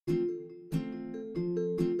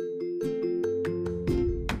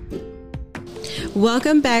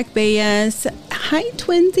Welcome back, Bellas. Hi,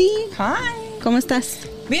 Twinsy. Hi. ¿Cómo estás?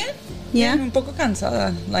 Bien. Yeah? Un poco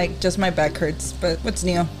cansada. Like, just my back hurts, but what's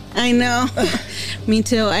new? I know. Me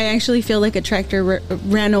too. I actually feel like a tractor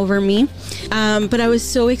ran over me. But I was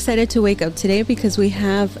so excited to wake up today because we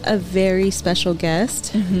have a very special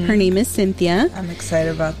guest. Mm-hmm. Her name is Cynthia. I'm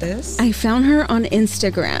excited about this. I found her on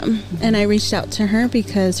Instagram, and I reached out to her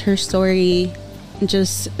because her story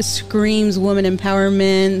just screams woman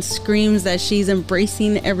empowerment, screams that she's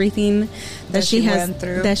embracing everything that she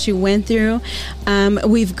went through.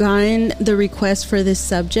 We've gotten the request for this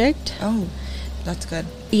subject. Oh, that's good.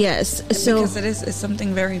 Yes. Because it's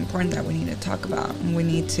something very important that we need to talk about. And we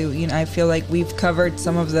need to, I feel like we've covered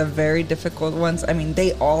some of the very difficult ones. I mean,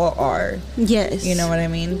 they all are. Yes. You know what I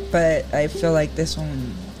mean? But I feel like this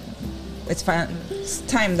one, it's fine. It's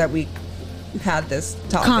time that we had this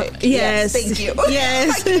topic. Yes. Thank you.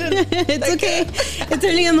 Yes. It's okay. It's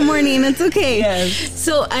early in the morning. It's okay. Yes.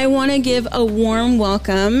 So I want to give a warm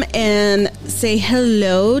welcome and say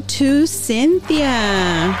hello to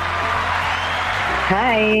Cynthia.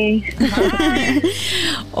 Hi.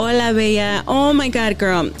 Hola, Bella. Oh my God,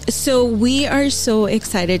 girl. So we are so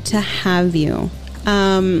excited to have you.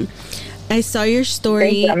 I saw your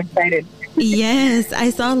story. I'm excited. Yes, I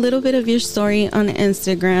saw a little bit of your story on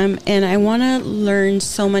Instagram, and I want to learn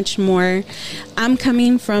so much more. I'm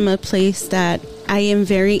coming from a place that I am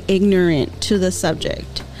very ignorant to the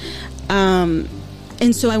subject.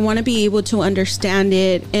 And so I want to be able to understand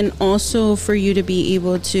it, and also for you to be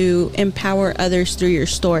able to empower others through your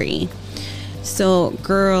story. So,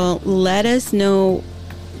 girl, let us know,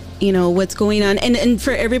 what's going on. And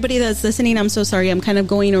for everybody that's listening, I'm so sorry. I'm kind of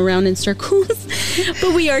going around in circles,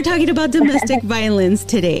 but we are talking about domestic violence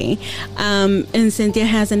today. And Cynthia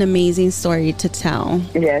has an amazing story to tell.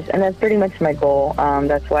 Yes, and that's pretty much my goal.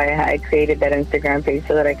 That's why I created that Instagram page,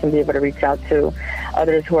 so that I can be able to reach out to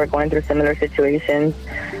others who are going through similar situations.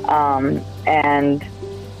 And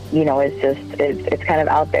it's kind of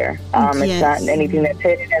out there. It's not anything that's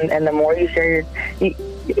hidden. And the more you share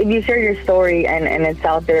if you share your story and it's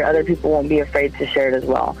out there, other people won't be afraid to share it as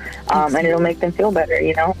well. And it'll make them feel better,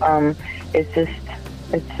 It's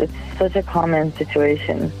such a common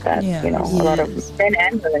situation that, a lot of men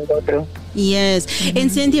and women go through. Yes. Mm-hmm.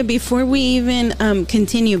 And Cynthia, before we even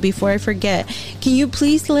continue, before I forget, can you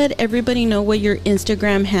please let everybody know what your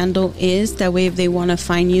Instagram handle is? That way, if they want to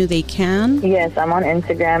find you, they can. Yes, I'm on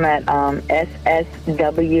Instagram at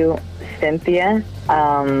SSW Cynthia.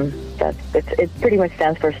 It pretty much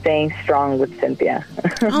stands for Staying Strong with Cynthia.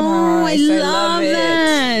 Oh, I love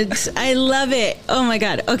that. I love it. Oh my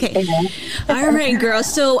God. Okay. Mm-hmm. All right, girl.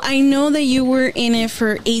 So I know that you were in it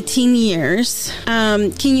for 18 years.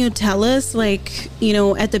 Can you tell us,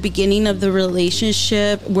 at the beginning of the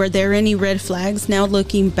relationship, were there any red flags now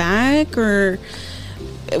looking back, or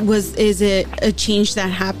is it a change that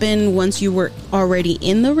happened once you were already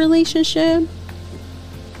in the relationship?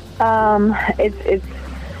 It's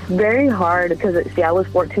very hard because, I was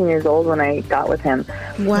 14 years old when I got with him.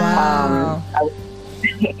 Wow.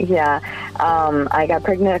 I got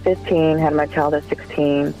pregnant at 15, had my child at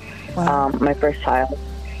 16, my first child.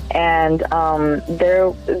 And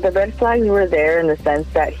the red flags were there in the sense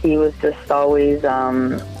that he was just always,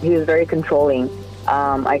 he was very controlling.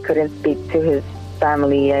 I couldn't speak to his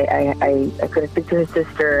family. I couldn't speak to his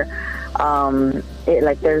sister.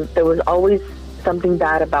 There was always something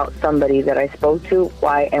bad about somebody that I spoke to,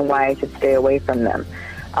 why I should stay away from them.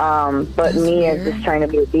 But me, as just trying to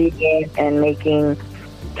be obedient and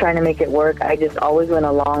trying to make it work, I just always went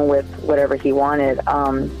along with whatever he wanted.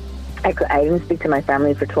 I didn't speak to my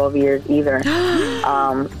family for 12 years either.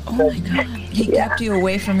 Oh my God. He kept you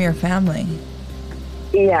away from your family.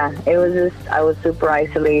 Yeah, it was just, I was super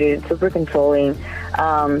isolated, super controlling.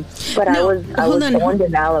 But I was so in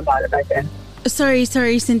denial about it back then. Sorry,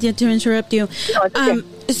 Cynthia, to interrupt you. No, it's okay.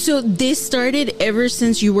 So this started ever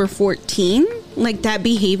since you were 14? Like that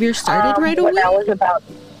behavior started right away?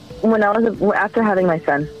 After having my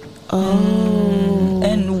son. Oh.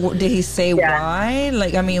 And did he say why?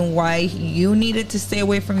 Why you needed to stay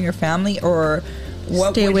away from your family, or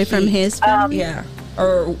what? Stay away from his family?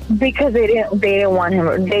 Or because they didn't want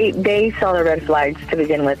him. They saw the red flags to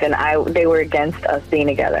begin with, and they were against us being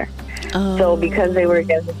together. Oh. So because they were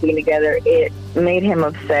against us being together, it made him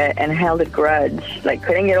upset and held a grudge.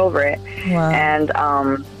 Couldn't get over it. Wow.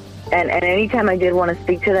 And anytime I did want to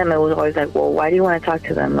speak to them, it was always well, why do you want to talk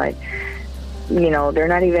to them? They're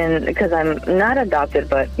not even, because I'm not adopted,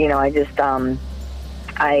 but I just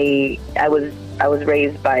I was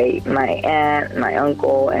raised by my aunt, my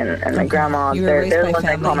uncle, and my grandma. They're the ones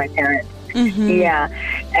I call my parents. Yeah.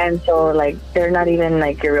 And so, like, they're not even,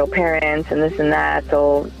 like, your real parents and this and that,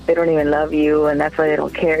 so they don't even love you, and that's why they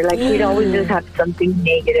don't care. Like, he'd always just have something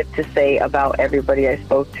negative to say about everybody I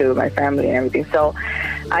spoke to, my family and everything. So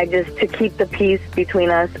I just, to keep the peace between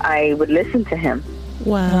us, I would listen to him.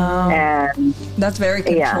 Wow. And That's very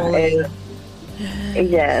controlling.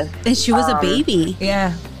 yes. And she was a baby.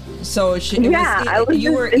 Yeah. So I was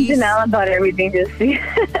you were just in denial about everything.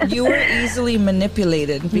 Just you were easily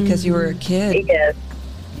manipulated because you were a kid. Yes.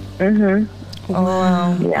 Mhm. Oh,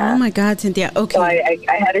 wow. Yeah. Oh my God, Cynthia. Okay. So I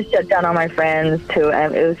had to shut down all my friends too,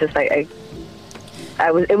 and it was just like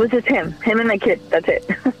it was just him and my kid. That's it.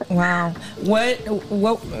 Wow. What,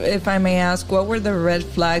 if I may ask, what were the red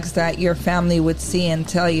flags that your family would see and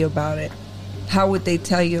tell you about it? How would they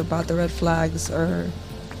tell you about the red flags? Or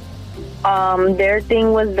their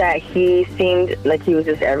thing was that he seemed like he was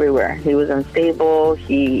just everywhere. He was unstable.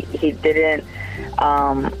 He didn't.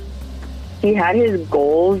 He had his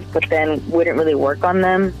goals, but then wouldn't really work on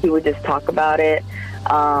them. He would just talk about it.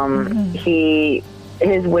 He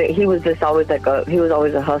was just always he was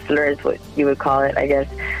always a hustler, is what you would call it, I guess.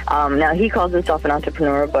 Now he calls himself an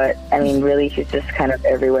entrepreneur, but I mean, really, he's just kind of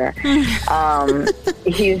everywhere.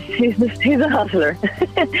 He's a hustler.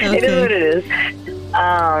 It is what it is.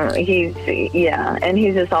 And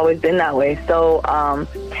he's just always been that way. So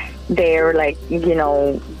they're like,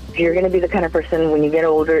 you're going to be the kind of person when you get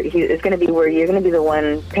older, it's going to be where you're going to be the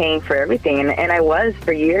one paying for everything. And I was,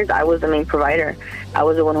 for years, I was the main provider. I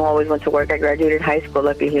was the one who always went to work. I graduated high school.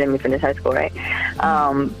 Luckily, he let me finish high school, right?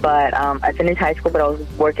 But I finished high school, but I was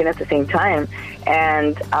working at the same time.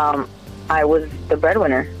 And I was the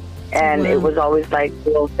breadwinner. And it was always like,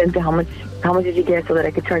 well, Cynthia, how much did you get so that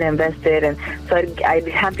I could try to invest it? And so I'd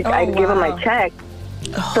give him my check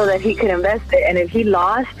so that he could invest it. And if he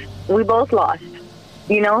lost, we both lost.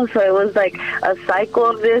 So it was like a cycle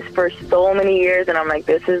of this for so many years, and I'm like,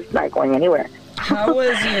 this is not going anywhere. How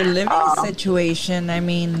was your living situation? I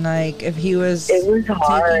mean, like, if he was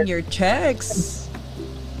hard. Taking your checks.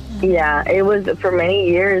 Yeah, it was, for many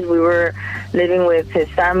years, we were living with his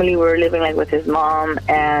family, we were living, like, with his mom,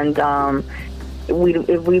 and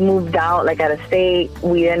if we moved out, like, out of state,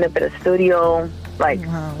 we'd end up at a studio, like,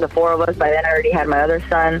 the four of us. By then, I already had my other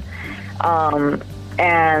son,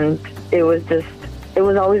 and it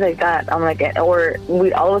was always like that. I'm like, or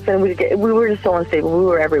all of a sudden we were just so unstable. We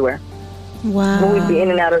were everywhere. Wow. We'd be in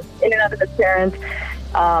and out of his parents,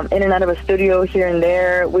 in and out of a studio here and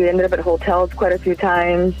there. We ended up at hotels quite a few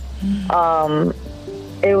times.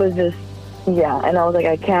 It was just, and I was like,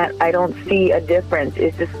 I don't see a difference.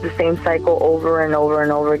 It's just the same cycle over and over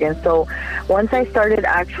and over again. So once I started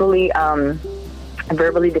actually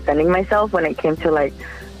verbally defending myself when it came to, like,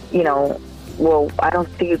 well, I don't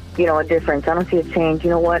see, a difference. I don't see a change. You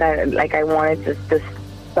know what? I wanted to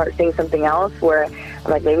start seeing something else where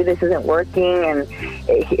I'm like, maybe this isn't working, and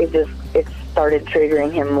it started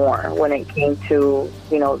triggering him more when it came to,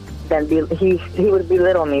 then he would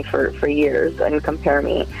belittle me for years and compare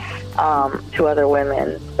me to other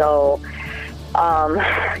women. So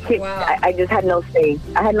I just had no say.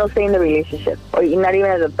 I had no say in the relationship, or not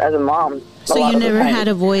even as a mom. So you never had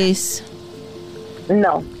a voice?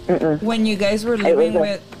 No. Mm-mm. When you guys were living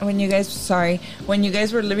when you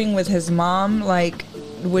guys were living with his mom, like,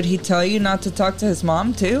 would he tell you not to talk to his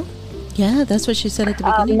mom too? Yeah, that's what she said at the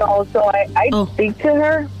beginning. No, so I speak to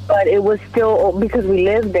her, but it was still, because we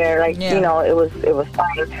lived there, like, it was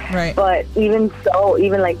fine. Right. But even so,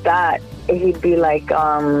 even like that, he'd be like,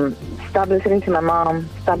 stop listening to my mom,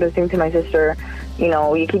 stop listening to my sister.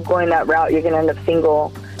 You keep going that route, you're gonna end up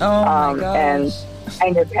single. Oh my gosh.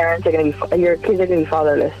 And your parents are your kids are gonna be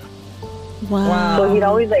fatherless. Wow. So he'd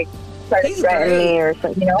always, like, try to threaten me or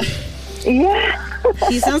something, Yeah.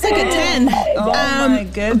 He sounds like a 10. Oh my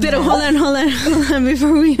goodness. But hold on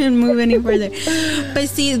before we even move any further. But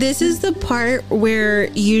see, this is the part where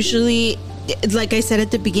usually, like I said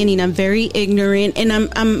at the beginning, I'm very ignorant, and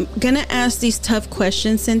I'm gonna ask these tough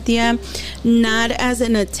questions, Cynthia, not as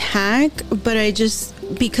an attack, but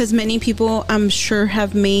because many people, I'm sure,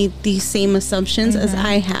 have made these same assumptions as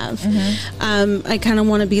I have. I kind of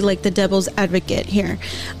want to be like the devil's advocate here.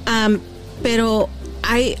 Pero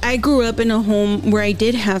I grew up in a home where I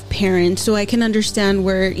did have parents, so I can understand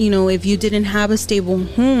where, if you didn't have a stable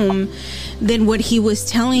home, then what he was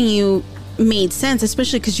telling you made sense,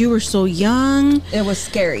 especially because you were so young. It was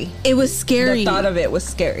scary. The thought of it was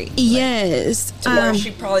scary. Yes. She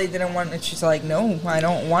probably didn't want it. She's like, no, I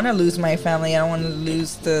don't want to lose my family. I don't want to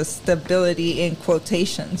lose the stability, in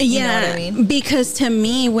quotations. You know what I mean? Because to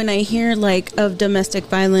me, when I hear, like, of domestic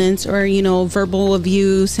violence or, verbal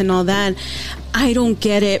abuse and all that, I don't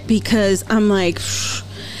get it, because I'm like,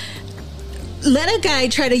 let a guy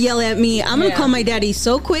try to yell at me. I'm gonna call my daddy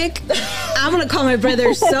so quick. I'm gonna call my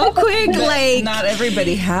brother so quick. Like, not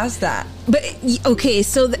everybody has that. But okay,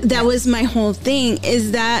 so that was my whole thing.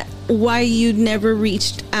 Is that why you never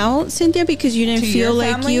reached out, Cynthia? Because you didn't feel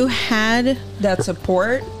like you had that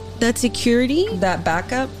support, that security, that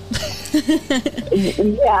backup.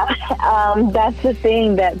 Yeah, that's the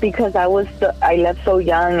thing, that because I left so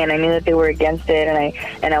young, and I knew that they were against it,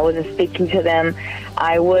 and I wasn't speaking to them.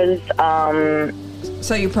 I was.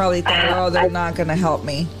 So you probably thought, oh, they're not going to help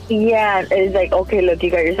me. Yeah, it's like, okay, look, you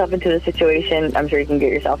got yourself into the situation. I'm sure you can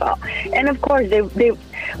get yourself out. And of course,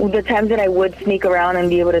 the times that I would sneak around and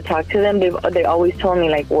be able to talk to them, they always told me,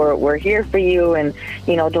 like, we're here for you, and,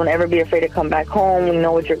 you know, don't ever be afraid to come back home. We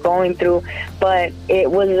know what you're going through. But it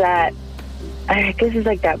was that, I guess it's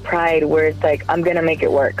like that pride where it's like, I'm going to make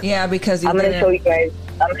it work. Yeah, because I'm going to show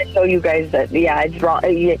you guys that, yeah, it's wrong.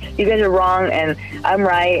 You guys are wrong, and I'm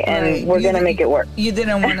right, and we're going to make it work. You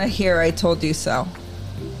didn't want to hear, I told you so.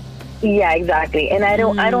 Yeah, exactly. And I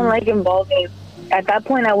don't like involving. At that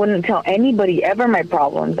point, I wouldn't tell anybody ever my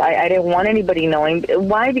problems. I didn't want anybody knowing.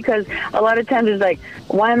 Why? Because a lot of times it's like,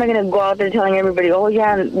 why am I going to go out there telling everybody, oh,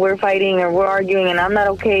 yeah, we're fighting or we're arguing and I'm not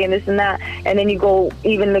okay and this and that. And then you go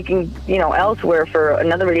even looking, you know, elsewhere for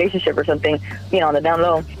another relationship or something, you know, on the down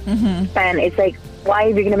low. Mm-hmm. And it's like, why are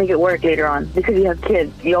you going to make it work later on? Because you have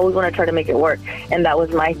kids. You always want to try to make it work. And that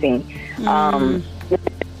was my thing.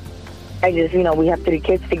 I just, you know, we have 3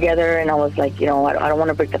 kids together, and I was like, you know, I don't want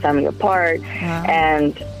to break the family apart. Wow.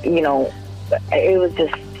 And, you know, it was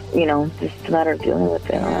just, you know, just a matter of dealing with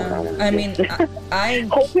it. Yeah. I mean, I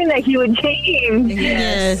hoping that he would change.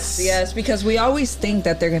 Yes, because we always think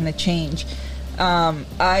that they're going to change.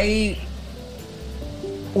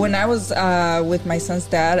 When I was with my son's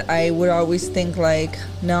dad, I would always think like,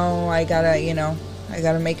 no, I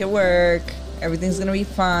gotta make it work. Everything's gonna be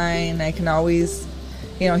fine. I can always,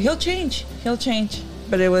 you know, he'll change.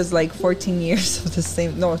 But it was like 14 years of the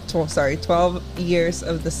same, 12 years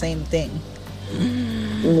of the same thing.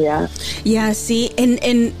 Yeah. Yeah, see,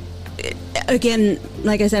 and again,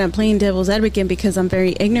 like I said, I'm playing devil's advocate because I'm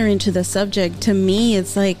very ignorant to the subject. To me,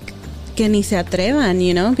 it's like, que ni se atrevan,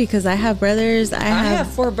 you know, because I have brothers. I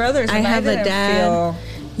have 4 brothers. I have a dad.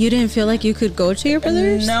 You didn't feel like you could go to your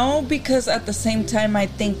brothers? No, because at the same time, I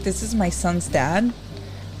think this is my son's dad.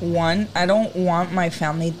 One, I don't want my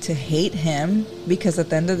family to hate him because at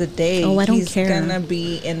the end of the day, he's gonna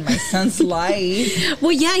be in my son's life.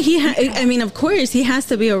 Well, yeah, I mean, of course, he has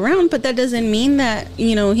to be around, but that doesn't mean that,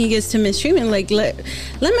 you know, he gets to mistreatment. Like, let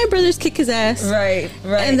my brothers kick his ass. Right.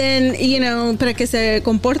 And then, you know, para que se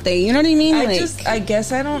comporte. You know what I mean? I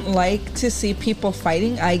guess I don't like to see people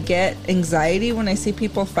fighting. I get anxiety when I see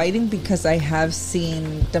people fighting because I have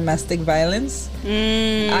seen domestic violence.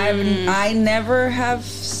 I never have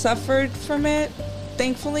suffered from it,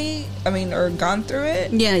 thankfully. I mean, or gone through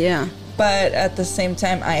it. Yeah. But at the same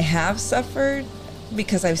time, I have suffered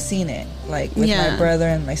because I've seen it, like with my brother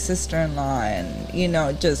and my sister-in-law, and you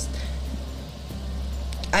know, just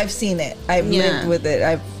I've seen it. I've lived with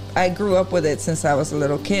it. I grew up with it since I was a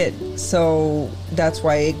little kid, so that's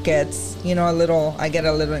why it gets, you know, I get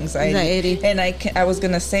a little anxiety. And I was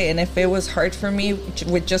gonna say, and if it was hard for me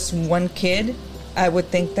with just one kid, I would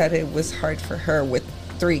think that it was hard for her with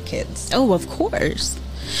 3 kids. Oh, of course.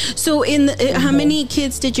 So how many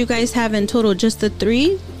kids did you guys have in total? Just the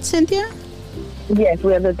 3, Cynthia? Yes,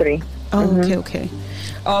 we have the 3. Oh, okay.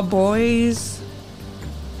 All boys?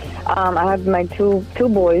 I have my two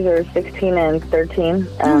boys are 16 and 13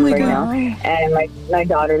 right now, and my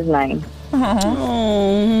daughter's 9.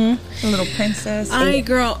 Oh, a little princess.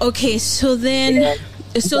 Girl. Okay, so then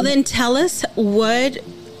tell us what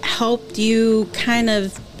helped you kind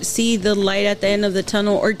of see the light at the end of the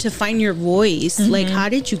tunnel, or to find your voice. Like, how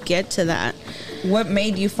did you get to that? What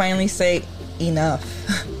made you finally say enough?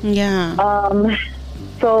 Yeah.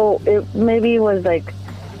 So it maybe was like,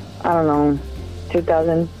 I don't know,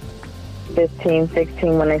 2015,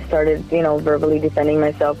 16 when I started, you know, verbally defending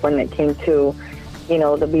myself when it came to, you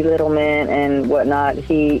know, the belittlement and whatnot.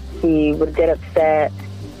 He would get upset.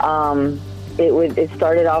 It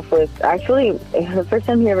started off with, actually, the first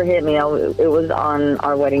time he ever hit me, it was on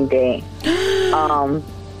our wedding day.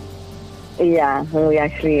 Yeah, when we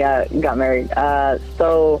actually got married.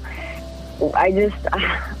 So I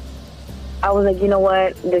was like, you know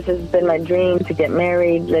what? This has been my dream to get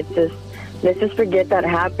married. Let's just forget that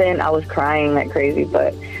happened. I was crying like crazy,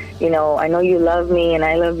 but you know, I know you love me and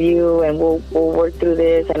I love you, and we'll work through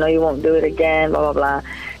this. I know you won't do it again. Blah blah blah.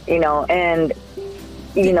 You know, and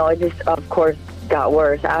you know, it just of course got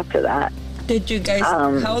worse after that. Did you guys?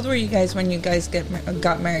 How old were you guys when you guys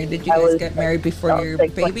got married? Did you guys get married before your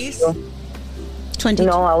babies? 22.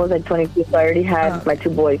 No, I was like 22, so I already had my 2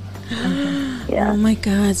 boys. Yeah. Oh my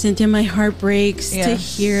God, Cynthia, my heart breaks to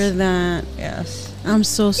hear that. Yes. I'm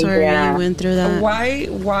so sorry you went through that. Why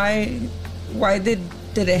did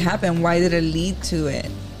it happen? Why did it lead to it?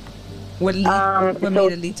 What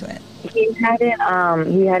made it lead to it? He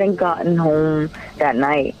hadn't gotten home that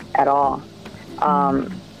night at all.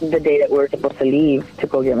 The day that we were supposed to leave to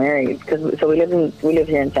go get married, so we lived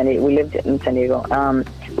here in San Diego. We lived in San Diego.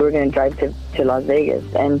 We were going to drive to Las Vegas,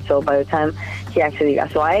 and so by the time he actually got,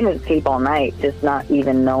 so I didn't sleep all night, just not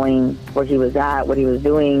even knowing where he was at, what he was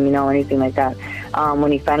doing, anything like that.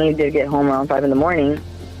 When he finally did get home around 5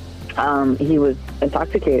 a.m, he was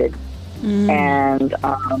intoxicated, and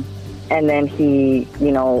then he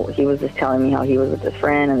was just telling me how he was with his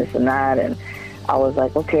friend and this and that, and I was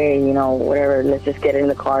like, okay, whatever, let's just get in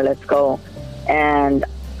the car, let's go. And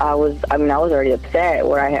I was already upset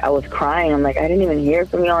where I was crying. I'm like, I didn't even hear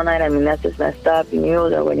from you all night. I mean, that's just messed up. You knew it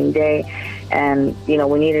was our wedding day. And, we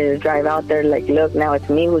needed to drive out there. Like, look, now it's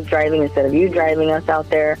me who's driving instead of you driving us out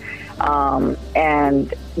there.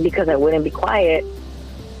 And because I wouldn't be quiet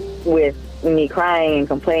with me crying and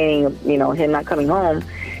complaining, him not coming home,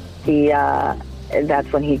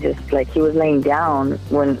 that's when he just, he was laying down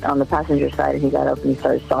on the passenger side, and he got up and he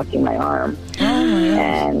started stalking my arm.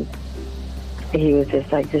 And he was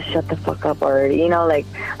just like, just shut the fuck up already.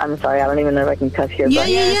 I'm sorry, I don't even know if I can cuss here. Yeah,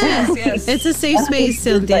 yes. It's a safe space,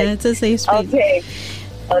 Cynthia. It's a safe space.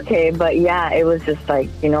 Okay, but yeah, it was just like,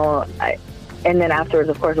 and then afterwards,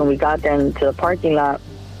 of course, when we got then to the parking lot,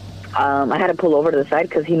 I had to pull over to the side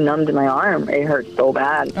because he numbed my arm. It hurt so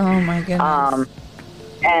bad. Oh my goodness.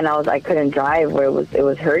 And I couldn't drive where it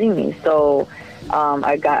was hurting me. So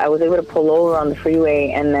I was able to pull over on the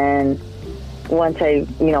freeway, and then once I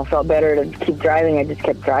felt better to keep driving, I just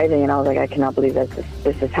kept driving, and I was like, I cannot believe that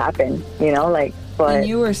this has happened. But and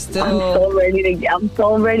you were still. I'm so ready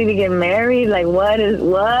to get married. Like, what?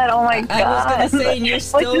 Oh my God! I was gonna say, you're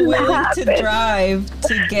still willing to drive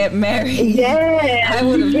to get married. Yeah, I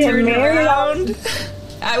would have turned around.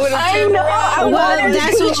 I would have turned around. Well,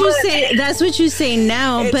 that's what you say. That's what you say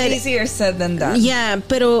now. It's but easier said than done. Yeah,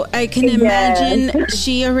 but I can imagine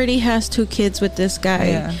she already has 2 kids with this guy.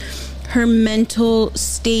 Yeah. Her mental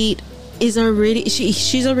state is already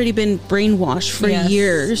she's already been brainwashed for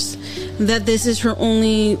years that this is her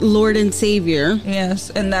only Lord and Savior.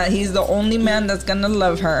 Yes, and that he's the only man that's gonna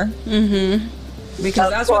love her. Mm-hmm.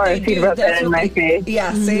 Because that's what they do. That's what they,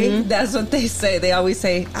 yeah, see, that's what they say. They always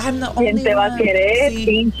say, "I'm the only one." ¿Quién te va a querer,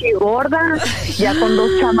 pinche gorda? Ya con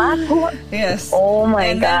 2 chamacos. Yes. Oh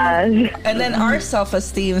my gosh. And then our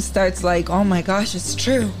self-esteem starts like, "Oh my gosh, it's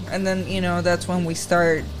true." And then that's when we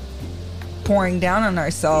start pouring down on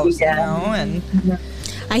ourselves, and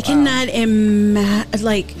I cannot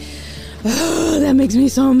imagine, that makes me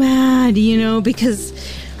so mad, because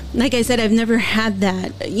like I said, I've never had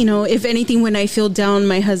that. If anything, when I feel down,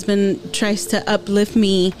 my husband tries to uplift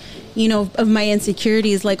me, of my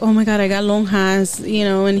insecurities, like, oh my God, I got lonjas,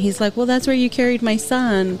 and he's like, well, that's where you carried my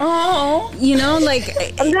son. Oh,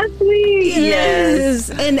 that's sweet. Yes.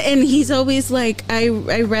 And he's always like, I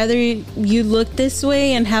rather you look this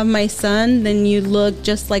way and have my son than you look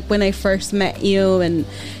just like when I first met you, and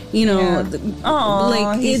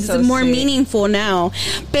it's so more sweet. Meaningful now.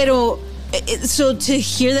 Pero so to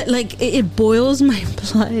hear that, it boils my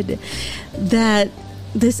blood that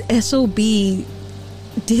this SOB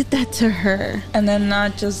did that to her. And then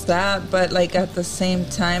not just that, but at the same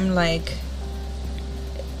time,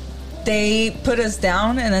 they put us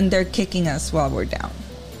down and then they're kicking us while we're down.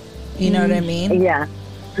 You know what I mean? Yeah.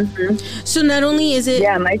 Mm-hmm. So not only is it...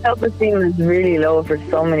 Yeah, my self-esteem was really low for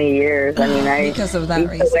so many years. I mean, because of that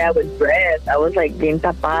reason. The way I was dressed, I was bien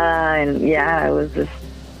tapada, and I was just...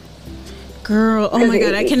 Girl, oh my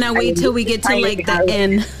God, I cannot wait till we get to the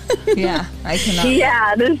end. Yeah, I cannot.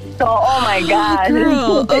 Yeah, oh my God.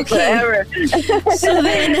 Girl, okay.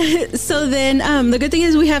 So then, the good thing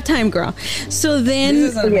is we have time, girl. So then...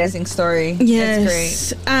 This is an amazing story.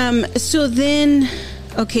 Yes. It's great. So then,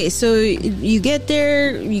 okay, so you get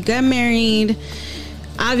there, you got married.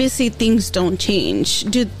 Obviously, things don't change.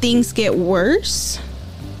 Do things get worse?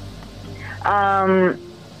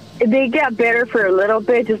 They got better for a little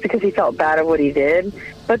bit just because he felt bad of what he did,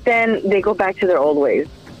 but then they go back to their old ways.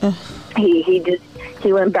 He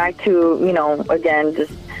went back to, again,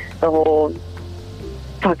 just the whole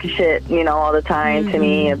talking shit, all the time to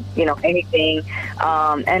me, anything.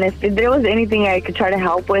 And if there was anything I could try to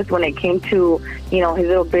help with when it came to, his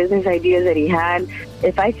little business ideas that he had,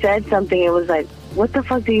 if I said something, it was like, what the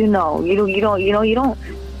fuck do you know? You don't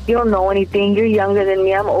you don't know anything. You're younger than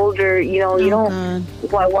me. I'm older. You know, you don't.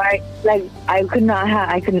 God. Why? Like, I could not have.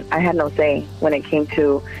 I had no say when it came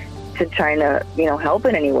to trying to, you know, help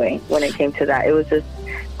in any way. When it came to that, it was just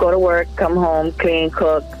go to work, come home, clean,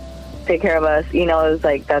 cook, take care of us. You know, it was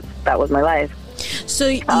like that was my life. So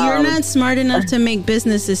you're not smart enough to make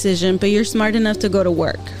business decision, but you're smart enough to go to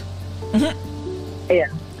work. Yeah.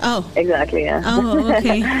 Oh, Exactly. Yeah. oh,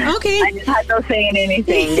 okay, okay. I just had no say in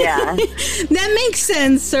anything. Yeah. That makes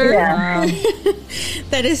sense, sir. Yeah.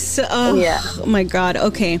 That is so, oh, Yeah. oh my God.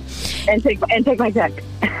 Okay. And take my check.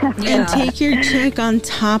 And take your check on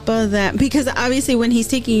top of that, because obviously when he's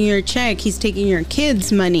taking your check, he's taking your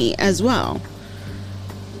kids' money as well.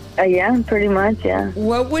 Yeah, pretty much. Yeah.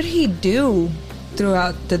 What would he do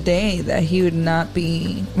throughout the day that he would not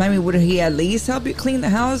be? I mean, would he at least help you clean the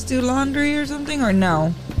house, do laundry or something, or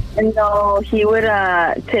no? No, he would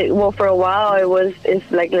take. Well, for a while,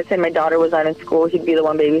 it's like, let's say my daughter was out in school, he'd be the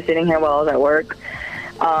one babysitting her while I was at work.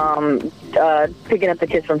 Picking up the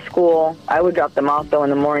kids from school. I would drop them off though in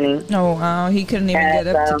the morning. Oh, wow. He couldn't even get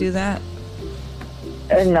up to do that?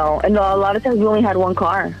 No, a lot of times we only had one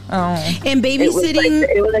car. Oh. And babysitting,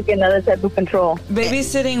 It was like another type of control.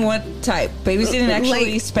 Babysitting what type? Babysitting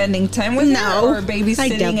actually spending time with her, or I doubt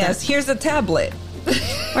babysitting that. as, here's a tablet?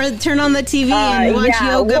 or turn on the TV and watch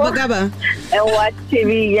Yo Gabba Gabba. And watch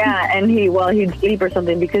TV, yeah. And he'd sleep or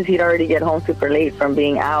something because he'd already get home super late from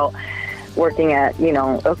being out working at, you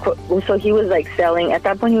know, so he was like selling, at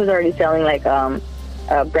that point he was already selling like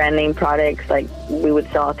brand name products. Like we would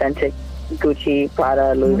sell authentic Gucci,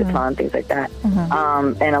 Prada, Louis Vuitton, things like that.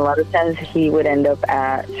 And a lot of times he would end up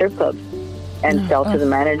at strip clubs and sell to the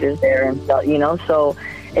managers there and sell, you know, so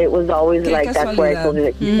it was always like, that's why I told you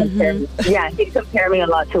that he'd compare me a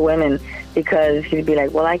lot to women, because he'd be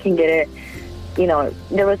like, well, I can get it, you know.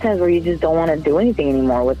 There were times where you just don't want to do anything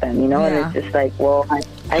anymore with them, you know. And it's just like, well, I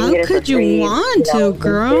can get it for free. How could you want to,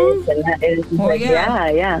 girl?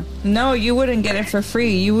 Yeah. No, you wouldn't get it for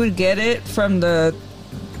free. You would get it from the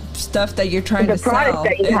stuff that you're trying to sell. The product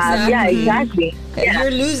that you have. Yeah, exactly. Yeah.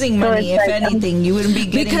 You're losing money, if anything. You wouldn't be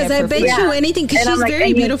getting because it I bet you anything, because she's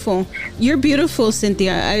very beautiful. You're beautiful,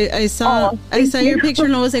 Cynthia. I saw your picture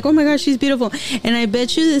and I was like, oh my gosh, she's beautiful. And I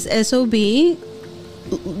bet you this SOB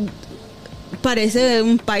parece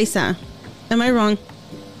un paisa. Am I wrong?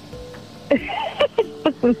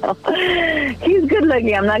 No. He's good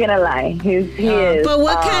looking, I'm not gonna lie. He is. But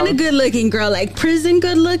what kind of good looking, girl? Like prison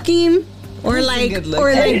good looking? Or like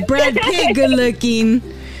Brad Pitt good looking?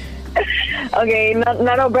 Okay,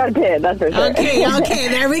 not Brad Pitt, that's for sure. Okay,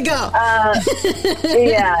 there we go.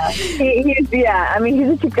 Yeah, he's I mean, he's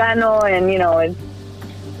a Chicano, and you know, it's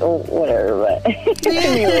whatever. But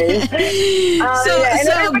anyways, so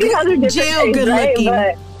jail good looking,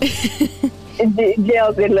 right? But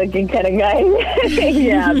jail good looking kind of guy.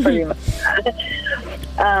 Yeah, pretty much.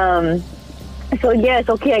 So yes,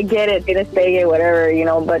 okay, I get it, tienes pegue, whatever, you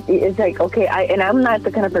know, but it's like, okay, I'm not the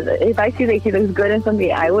kind of person, if I see that he looks good in something,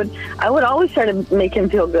 I would always try to make him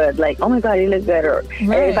feel good, like, oh my God, he looks good, or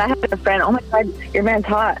if I had a friend, oh my God, your man's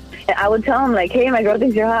hot, and I would tell him, like, hey, my girl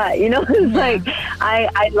thinks you're hot, you know. It's like,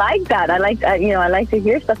 I like that, I like to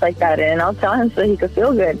hear stuff like that, and I'll tell him so he could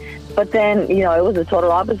feel good. But then, you know, it was the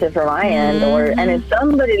total opposite from my end, and if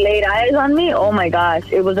somebody laid eyes on me, oh my gosh,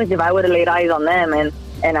 it was like if I would have laid eyes on them,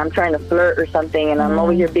 and I'm trying to flirt or something, and I'm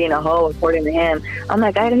over here being a hoe according to him. I'm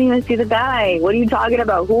like, I didn't even see the guy. What are you talking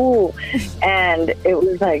about? Who? And it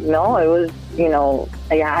was like, no, it was, you know,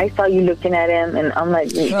 yeah, I saw you looking at him, and I'm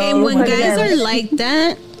like, and when guys are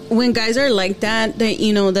like that, that,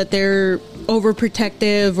 you know, that they're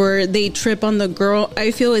overprotective or they trip on the girl,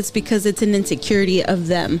 I feel it's because it's an insecurity of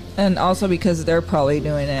them, and also because they're probably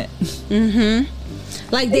doing it.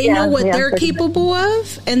 Like they know what they're capable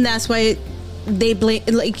of, and that's why they blame,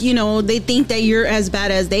 like, you know, they think that you're as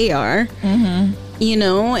bad as they are. You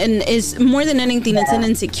know, and it's more than anything, it's an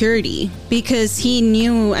insecurity, because he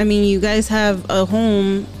knew, I mean, you guys have a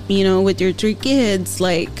home, you know, with your 3 kids,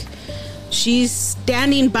 like, she's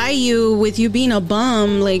standing by you with you being a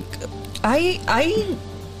bum, like,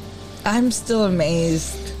 I'm still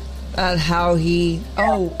amazed at how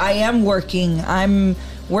I am working. I'm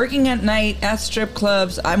working at night at strip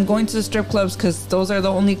clubs. I'm going to the strip clubs because those are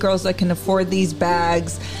the only girls that can afford these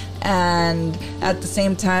bags. And at the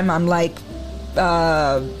same time, I'm like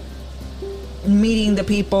meeting the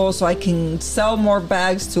people so I can sell more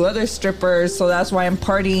bags to other strippers. So that's why I'm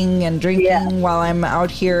partying and drinking while I'm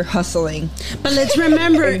out here hustling. But let's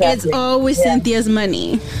remember, it's always Cynthia's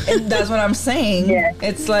money. That's what I'm saying.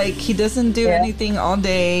 It's like he doesn't do anything all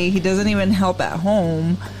day. He doesn't even help at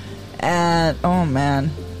home. And oh man,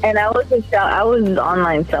 And I was an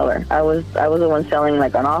online seller. I was the one selling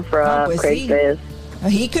like on Offra, Craigslist.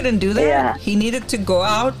 He couldn't do that. Yeah. He needed to go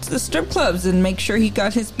out to the strip clubs and make sure he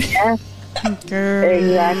got his. Yeah.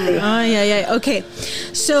 Exactly. Oh, yeah. Okay.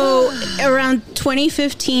 So around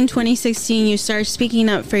 2015, 2016, you start speaking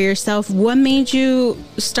up for yourself. What made you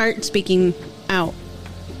start speaking out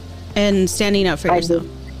and standing up for yourself?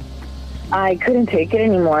 I couldn't take it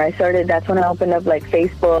anymore. That's when I opened up like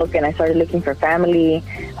Facebook, and I started looking for family,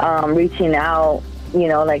 reaching out, you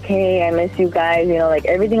know, like, hey, I miss you guys, you know, like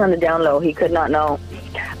everything on the down low. He could not know.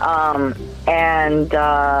 I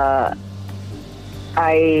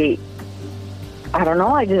don't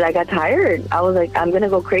know. I got tired. I was like, I'm going to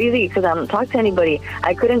go crazy because I don't talk to anybody.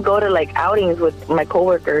 I couldn't go to like outings with my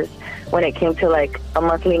coworkers when it came to like a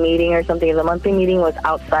monthly meeting or something. The monthly meeting was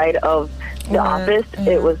outside of the office.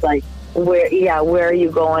 Yeah. It was like, where are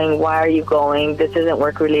you going? Why are you going? This isn't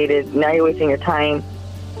work related. Now you're wasting your time.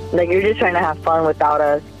 Like, you're just trying to have fun without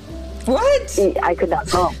us. What? I could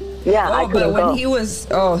not go. Yeah, I couldn't go.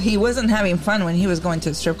 He wasn't having fun when he was going to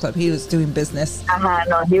a strip club. He was doing business.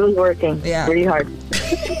 No, he was working pretty hard.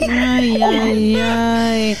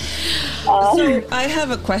 So I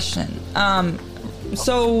have a question.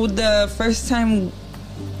 So the first time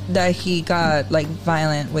that he got like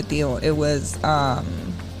violent with you, it was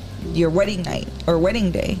your wedding night or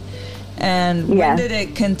wedding day. And when did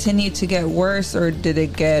it continue to get worse, or did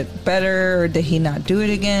it get better, or did he not do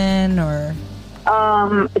it again, or?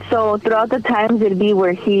 So throughout the times, it'd be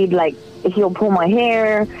where he'll pull my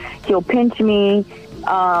hair, he'll pinch me,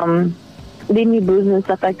 leave me bruises and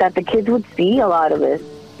stuff like that. The kids would see a lot of it,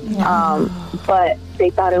 but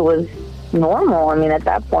they thought it was normal. I mean, at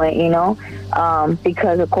that point, you know,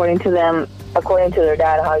 because according to their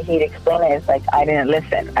dad, how he'd explain it, it's like, I didn't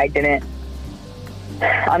listen.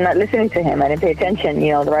 I'm not listening to him. I didn't pay attention,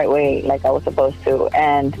 you know, the right way, like I was supposed to.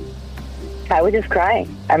 And I would just cry.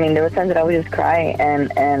 I mean, there were times that I would just cry.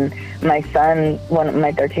 And my son,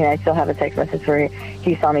 my 13, I still have a text message where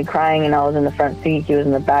he saw me crying, and I was in the front seat. He was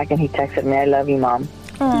in the back, and he texted me, "I love you, Mom."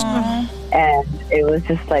 Aww. And it was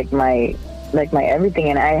just like my everything.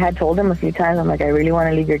 And I had told him a few times, I'm like, I really want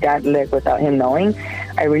to leave your dad without him knowing.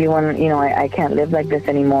 I really want to, you know, I can't live like this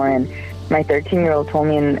anymore. And my 13-year-old told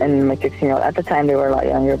me, and my 16-year-old, at the time they were a lot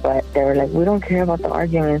younger, but they were like, we don't care about the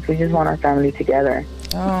arguments. We just want our family together.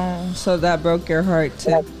 Oh, so that broke your heart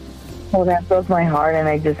too. Well, that broke my heart, and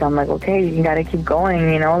I'm like, okay, you got to keep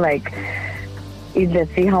going, you know, like, you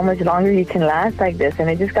just see how much longer you can last like this. And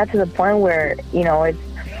it just got to the point where, you know, it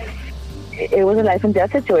was a life and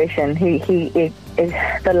death situation. The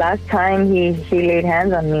last time he laid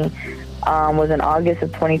hands on me was in August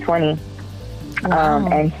of 2020. Wow.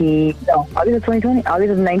 August of 2020,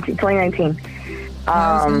 August of 2019.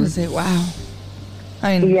 I was going to say, wow.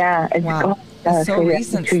 I mean, yeah. Wow. It's so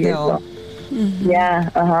recent still. Mm-hmm. Yeah,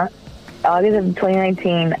 August of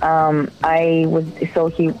 2019,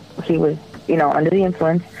 he was, you know, under the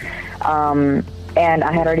influence. And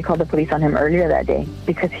I had already called the police on him earlier that day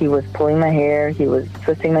because he was pulling my hair, he was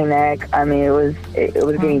twisting my neck. I mean, it was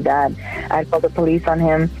getting bad. I had called the police on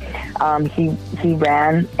him. He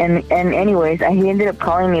ran, and anyways, he ended up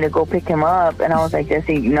calling me to go pick him up, and I was like,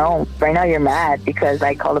 Jesse, no, right now you're mad because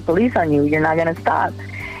I called the police on you. You're not gonna stop.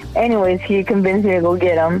 Anyways, he convinced me to go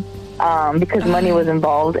get him because money was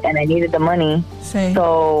involved, and I needed the money.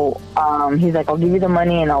 So he's like, I'll give you the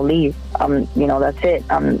money and I'll leave. You know, that's it.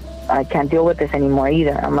 I can't deal with this anymore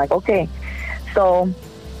either. I'm like, okay. So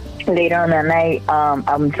later on that night,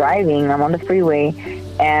 I'm driving. I'm on the freeway,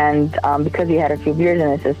 and because he had a few beers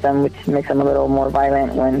in his system, which makes him a little more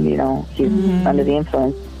violent when, you know, he's under the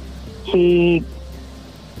influence, we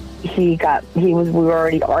were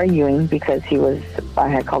already arguing because I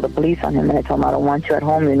had called the police on him, and I told him, I don't want you at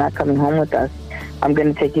home. You're not coming home with us. I'm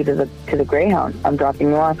going to take you to the Greyhound. I'm dropping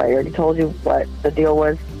you off. I already told you what the deal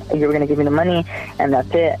was. You were going to give me the money, and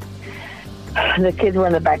that's it. The kids were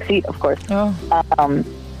in the back seat, of course. Oh.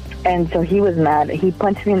 And so he was mad. He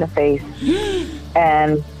punched me in the face.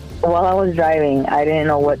 And while I was driving, I didn't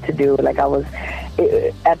know what to do. Like, at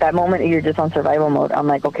that moment, you're just on survival mode. I'm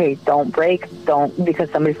like, okay, don't brake. Because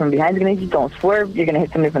somebody from behind is going to hit you. Don't swerve. You're going to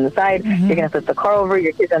hit somebody from the side. Mm-hmm. You're going to flip the car over.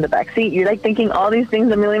 Your kid's in the back seat. You're like thinking all these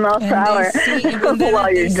things a million miles per hour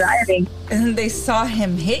while you're driving. And they saw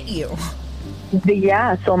him hit you.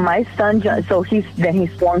 Yeah, so my son, he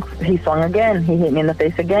swung again. He hit me in the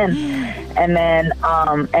face again, and then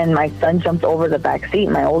and my son jumped over the back seat,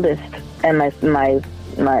 my oldest, and my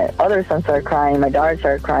other son started crying. My daughter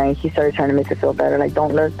started crying. He started trying to make her feel better, like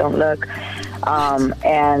don't look.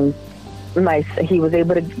 And he was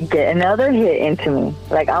able to get another hit into me.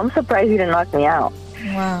 Like, I'm surprised he didn't knock me out.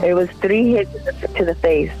 Wow. It was 3 hits to the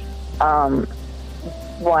face.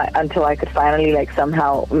 Until I could finally, like,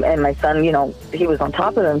 somehow, and my son, you know, he was on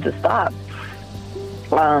top of them to stop.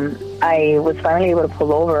 I was finally able to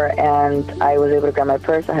pull over, and I was able to grab my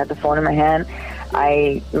purse. I had the phone in my hand.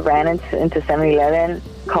 I ran into 7-Eleven,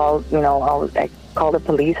 called, you know, I called the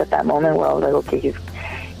police at that moment where I was like, okay,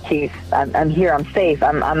 I'm here, I'm safe,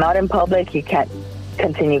 I'm out in public, he can't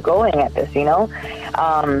continue going at this, you know.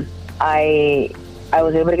 I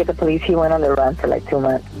was able to get the police. He went on the run for like 2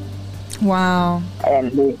 months. Wow.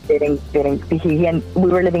 And we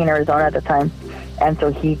were living in Arizona at the time, and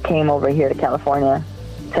so he came over here to California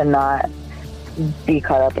to not be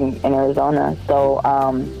caught up in Arizona. So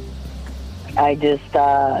I just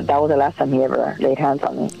that was the last time he ever laid hands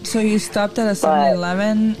on me. So you stopped at a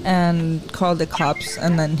 7-Eleven and called the cops,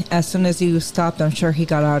 and then as soon as you stopped, I'm sure he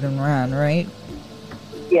got out and ran, right?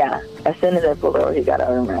 Yeah, as soon as I pulled over, he got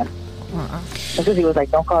out and ran. Wow. Because he was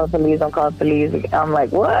like, don't call the police, don't call the police. I'm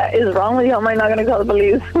like, what is wrong with you? How am I not going to call the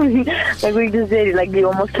police? Like we just did. Like you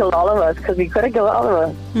almost killed all of us, because we could have killed all of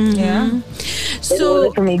us. Mm-hmm. Yeah.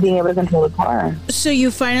 So for me being able to control the car. So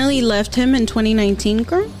you finally left him in 2019,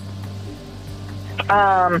 girl?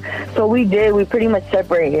 So we did. We pretty much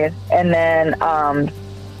separated, and then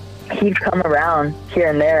he'd come around here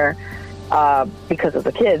and there because of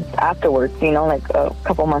the kids afterwards. You know, like a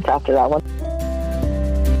couple months after that one.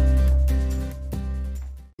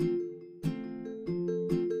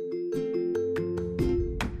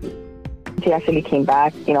 He actually came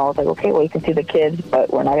back. You know, I was like, okay, well, you can see the kids,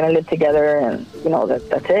 but we're not going to live together, and you know,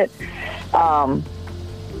 that's it.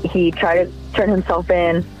 He tried to turn himself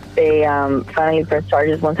in. They finally pressed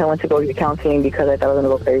charges once I went to go to counseling, because I thought I was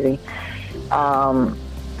going to go crazy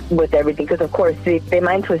with everything. Because of course they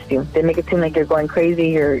mind twist you. They make it seem like you're going crazy.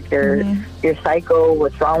 You're psycho.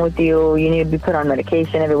 What's wrong with you? You need to be put on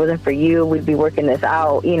medication. If it wasn't for you, we'd be working this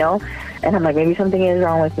out. You know. And I'm like, maybe something is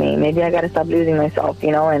wrong with me. Maybe I got to stop losing myself.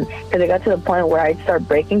 You know. And because it got to the point where I'd start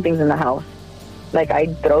breaking things in the house. Like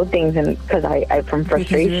I'd throw things in because I from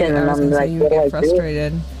frustration, and I'm like, what do I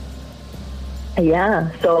frustrated. Do? Yeah,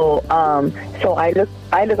 so I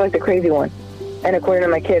look like the crazy one, and according to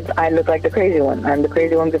my kids, I look like the crazy one. I'm the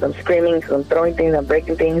crazy one because I'm screaming, because I'm throwing things, I'm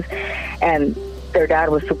breaking things, and their dad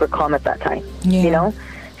was super calm at that time, you know.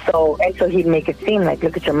 So he'd make it seem like,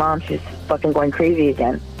 look at your mom, she's fucking going crazy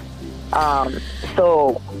again.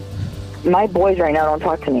 So my boys right now don't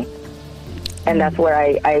talk to me, and that's where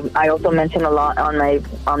I also mention a lot on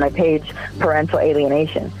my page, parental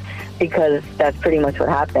alienation, because that's pretty much what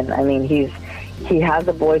happened. I mean, he has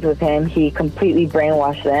the boys with him. He completely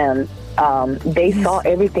brainwashed them. They saw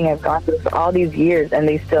everything I've gone through for all these years, and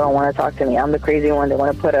they still don't want to talk to me. I'm the crazy one. They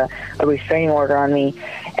want to put a restraining order on me,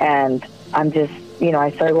 and I'm just, you know, I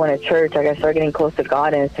started going to church. Like I started getting close to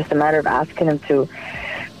God, and it's just a matter of asking Him to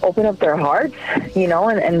open up their hearts, you know,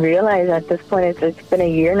 and realize at this point it's been a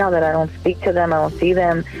year now that I don't speak to them, I don't see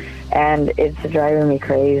them, and it's driving me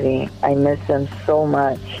crazy. I miss them so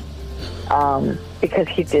much. Because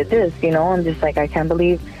he did this, you know. I'm just like, I can't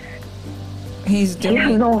believe he has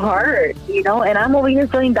no heart, you know. And I'm over here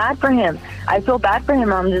feeling bad for him. I feel bad for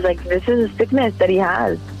him. I'm just like, this is a sickness that he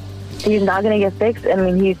has. He's not gonna get fixed. I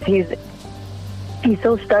mean, he's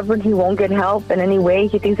so stubborn. He won't get help in any way.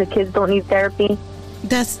 He thinks that kids don't need therapy.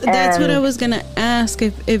 That's what I was gonna ask,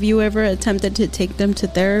 if you ever attempted to take them to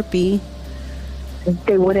therapy.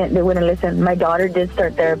 They wouldn't listen. My daughter did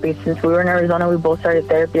start therapy. Since we were in Arizona, we both started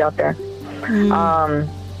therapy out there.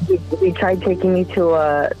 He tried taking me to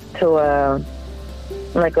a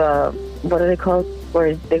like a, what are they called,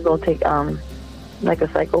 where they go take like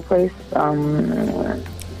a psycho place,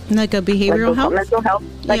 like a behavioral health, mental health,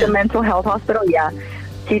 like a mental health hospital. Yeah,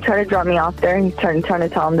 he tried to drop me off there, and he's trying to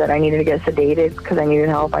tell him that I needed to get sedated because I needed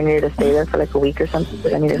help. I needed to stay there for like a week or something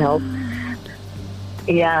because I needed help.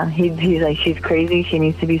 Yeah, he's like, she's crazy, she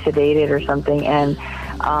needs to be sedated or something. And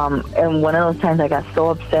one of those times I got so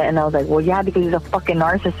upset, and I was like, well, yeah, because he's a fucking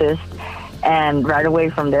narcissist. And right away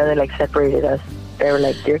from there, they like separated us. They were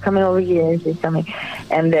like, you're coming over here, she's coming.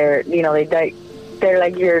 And they're, you know, they're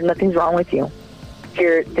like, nothing's wrong with you.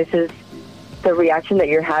 This is the reaction that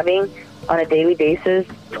you're having on a daily basis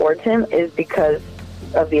towards him is because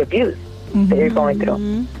of the abuse that you're going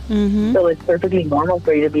through. So it's perfectly normal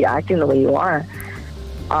for you to be acting the way you are.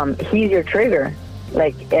 He's your trigger.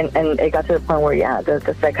 Like, and it got to the point where, yeah,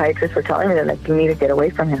 the psychiatrists were telling me that, like, you need to get away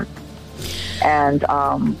from him. And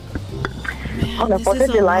on the 4th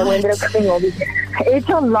of July, we ended up coming over here. It's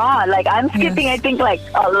a lot. Like, I'm skipping, I think, like,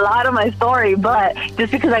 a lot of my story, but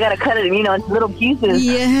just because I got to cut it, you know, into little pieces.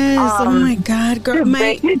 Yes. Oh, my God, girl.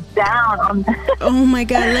 Break it down. Oh, my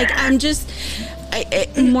God. Like,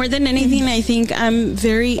 more than anything, I think I'm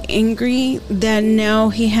very angry that now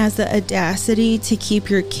he has the audacity to keep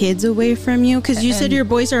your kids away from you. Because you said your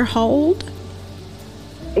boys are how old?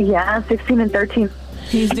 Yeah, 16 and 13.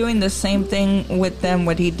 He's doing the same thing with them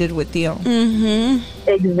what he did with Theo. Mm-hmm.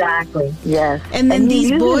 Exactly. Yes. And then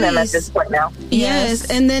these boys them at this point now. Yes.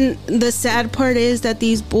 And then the sad part is that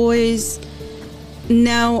these boys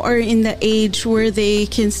now are in the age where they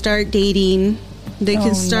can start dating. They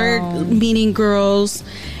can start meeting girls,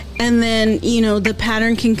 and then the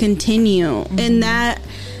pattern can continue. Mm-hmm. And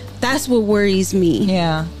that's what worries me.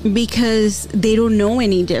 Yeah. Because they don't know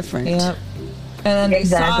any different. Yep. And then they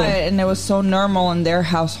saw it, and it was so normal in their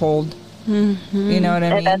household. Mm-hmm. You know what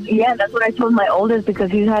I mean? That's what I told my oldest,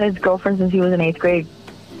 because he's had his girlfriend since he was in 8th grade.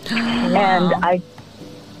 Wow.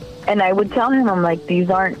 And I would tell him, I'm like, these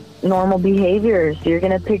aren't normal behaviors. You're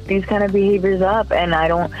gonna pick these kind of behaviors up, and I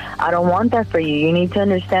don't want that for you. You need to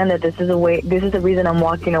understand that this is the reason I'm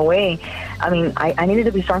walking away. I mean, I needed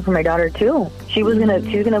to be strong for my daughter too. She's gonna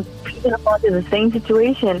fall into the same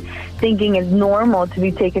situation, thinking it's normal to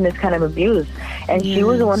be taking this kind of abuse. And she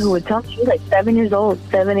was the one who would tell me. She was like 7, 8 years old,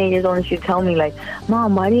 and she'd tell me like,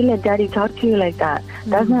 Mom, why do you let Daddy talk to you like that?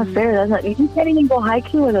 That's not fair. That's not. You can't even go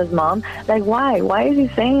hiking with us, Mom. Like, why? Why is he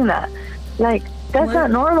saying that? Like, that's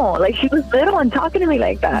not normal. Like, she was little and talking to me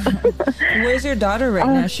like that. Where's your daughter right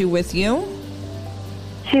now? Is she with you?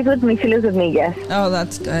 She's with me. She lives with me, yes. Oh,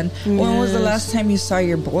 that's good. Yes. When was the last time you saw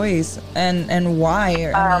your boys? And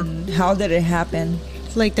why? I mean, how did it happen?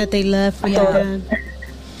 Like that they left with your dad?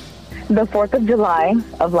 The 4th of July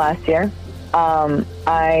of last year,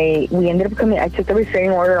 we ended up coming. I took the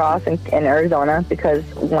restraining order off in Arizona because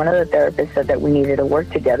one of the therapists said that we needed to work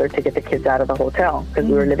together to get the kids out of the hotel, because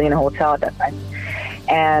we were living in a hotel at that time.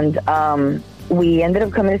 And we ended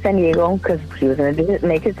up coming to San Diego because he was going to do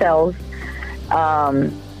naked sales.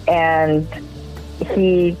 And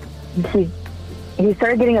he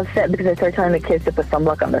started getting upset because I started telling the kids to put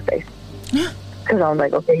sunblock on their face. Because I was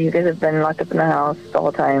like, okay, you guys have been locked up in the house the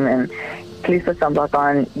whole time, and please put sunblock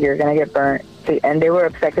on. You're going to get burnt. And they were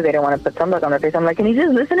upset because they didn't want to put sunblock on their face. I'm like, can you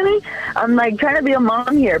just listen to me? I'm like trying to be a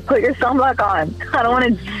mom here. Put your sunblock on. I don't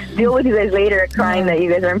want to deal with you guys later crying that you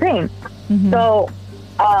guys are in pain. Mm-hmm. So,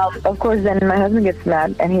 of course, then my husband gets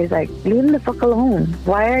mad, and he's like, leave them the fuck alone.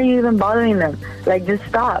 Why are you even bothering them? Like, just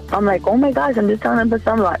stop. I'm like, oh my gosh, I'm just telling them to put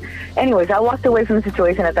sunblock. Anyways, I walked away from the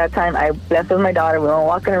situation at that time. I left with my daughter. We were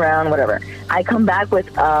walking around, whatever. I come back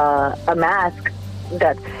with a mask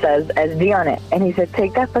that says SD on it. And he said,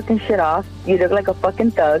 take that fucking shit off. You look like a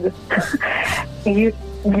fucking thug. You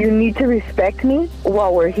need to respect me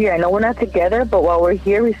while we're here. I know we're not together, but while we're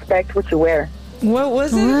here, respect what you wear. What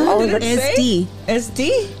was it? What did it SD.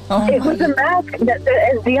 SD? Oh, it was a mask that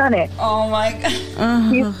said SD on it. Oh my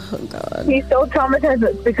God. God. He's so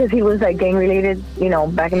traumatized because he was like gang related,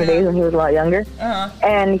 back in the days when he was a lot younger.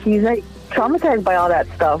 And he's like traumatized by all that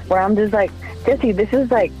stuff, where I'm just like, Jesse, this is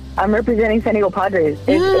like, I'm representing San Diego Padres.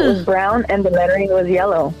 It was brown and the lettering was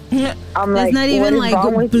yellow. I'm like, it's not even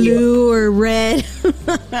like blue or red.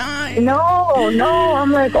 No.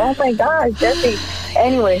 I'm like, oh my gosh, Jesse.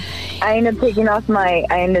 Anyway, I ended up taking off my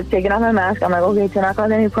mask. I'm like, okay, to not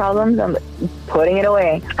cause any problems, I'm putting it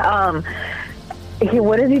away.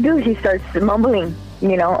 What does he do? He starts mumbling,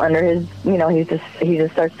 under his, he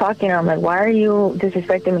just starts talking. I'm like, why are you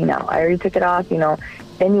disrespecting me now? I already took it off,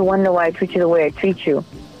 Then you wonder why I treat you the way I treat you.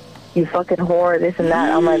 You fucking whore, this and that.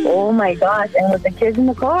 I'm like, oh my gosh. And with the kids in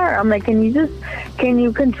the car, I'm like, can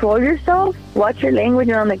you control yourself? Watch your language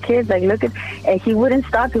around the kids. Like, look at, and he wouldn't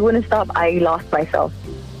stop. I lost myself.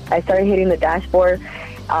 I started hitting the dashboard.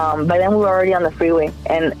 By then we were already on the freeway,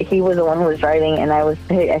 and he was the one who was driving, and I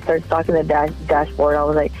started stalking the dashboard. I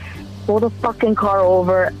was like, pull the fucking car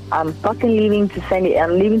over. I'm fucking leaving to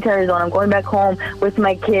I'm leaving to Arizona. I'm going back home with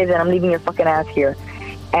my kids, and I'm leaving your fucking ass here.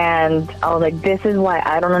 And I was like, this is why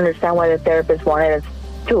I don't understand why the therapist wanted us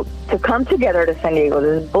to come together to San Diego.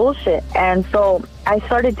 This is bullshit. And so I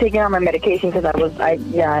started taking out my medication because I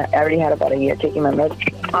already had about a year taking my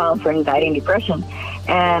meds for anxiety and depression.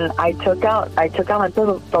 And I took out my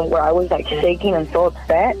pillow from where I was like shaking and so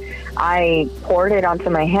upset. I poured it onto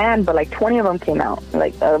my hand, but like 20 of them came out,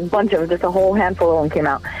 like a bunch of them, just a whole handful of them came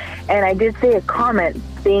out. And I did say a comment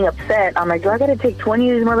being upset. I'm like, do I got to take 20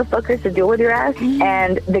 of these motherfuckers to deal with your ass? Mm-hmm.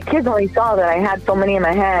 And the kids only saw that I had so many in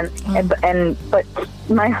my hand. But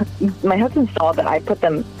my husband saw that I put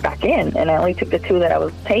them back in, and I only took the 2 that I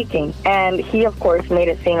was taking. And he, of course, made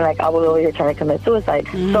it seem like I was over here trying to commit suicide.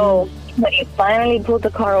 Mm-hmm. So when he finally pulled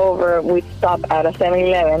the car over, we stopped at a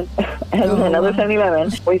 7-Eleven. Another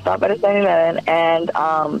 7-Eleven. We stopped at a 7-Eleven, and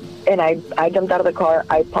I jumped out of the car.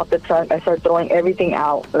 I popped the trunk. I started throwing everything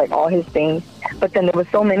out, like all his things. But then there was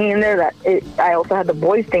so many in there that I also had the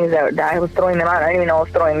boys' things that I was throwing them out. I didn't even know I was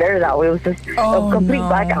throwing theirs out. It was just a complete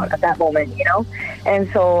blackout at that moment, you know? And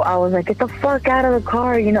so I was like, get the fuck out of the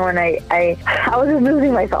car, you know? And I was just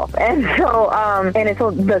losing myself. And so,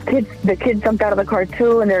 so the kids jumped out of the car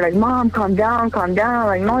too, and they're like, Mom, calm down.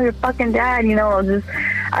 Like, no, your fucking dad, you know?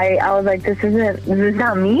 I was like, this is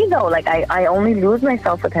not me though. Like, I only lose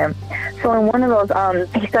myself with him. So in one of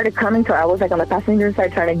those, he started coming to, I was like on the passenger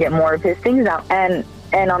side trying to get more of his things out. And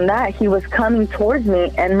on that, he was coming towards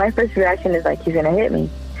me, and my first reaction is like, he's going to hit me.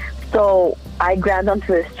 So I grabbed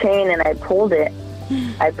onto his chain and I pulled it.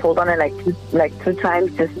 I pulled on it like two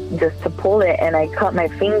times just to pull it, and I cut my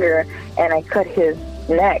finger and I cut his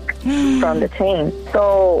neck from the chain.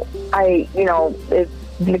 So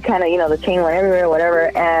it kind of, the chain went everywhere,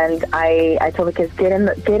 whatever. And I told the kids, get in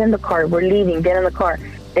the car. We're leaving. Get in the car.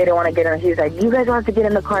 They don't want to get in. He's like, you guys don't have to get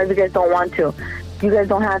in the car if you guys don't want to. You guys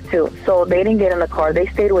don't have to. So they didn't get in the car. They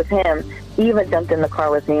stayed with him. Eva jumped in the car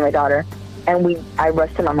with me and my daughter. And I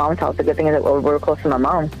rushed to my mom's house. The good thing is that we were close to my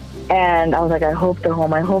mom. And I was like, I hope they're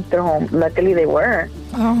home. Luckily they were.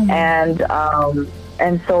 Oh.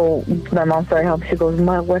 And so my mom started helping. She goes,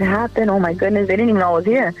 Ma, what happened? Oh my goodness. They didn't even know I was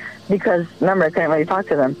here because, remember, I couldn't really talk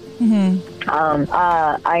to them. Mm-hmm.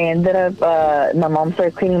 I ended up, my mom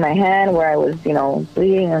started cleaning my hand where I was,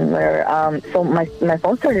 bleeding and whatever. So my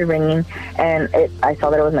phone started ringing, and I saw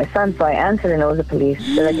that it was my son, so I answered, and it was the police.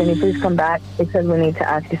 They're like, can you please come back? They said, we need to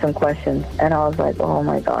ask you some questions. And I was like, oh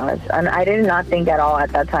my gosh. And I did not think at all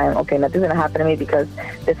at that time, okay, nothing's going to happen to me because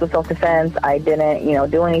this was self-defense. I didn't,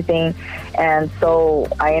 do anything. And so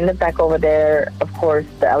I ended back over there. Of course,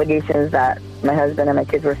 the allegations that my husband and my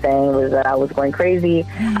kids were saying was that I was going crazy.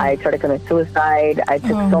 I tried to commit suicide. I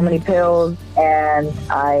took so many pills, and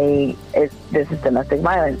this is domestic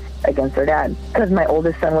violence against their dad, because my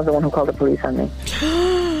oldest son was the one who called the police on me.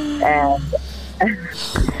 And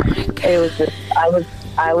it was just,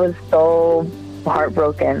 I was so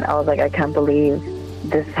heartbroken. I was like, I can't believe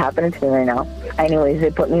this is happening to me right now. Anyways,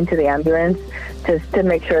 they put me into the ambulance just to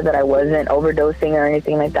make sure that I wasn't overdosing or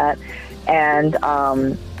anything like that. And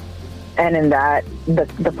in that,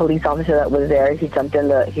 the police officer that was there, he jumped in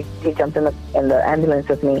the ambulance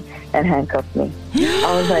with me and handcuffed me.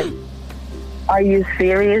 I was like, "Are you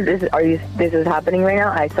serious? This is happening right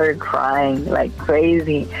now?" I started crying like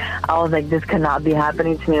crazy. I was like, "This cannot be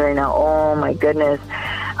happening to me right now." Oh my goodness.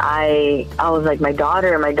 I was like, my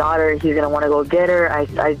daughter, he's gonna want to go get her.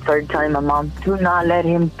 I started telling my mom, do not let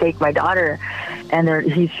him take my daughter. And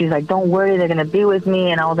she's like, don't worry, they're gonna be with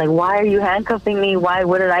me. And I was like, why are you handcuffing me? Why?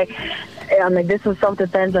 What did I? And I'm like, this was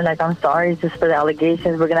self-defense. And like, I'm sorry, it's just for the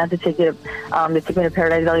allegations. We're gonna have to take you to, they took me to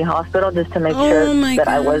Paradise Valley Hospital just to make sure that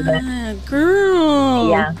I wasn't. Girl.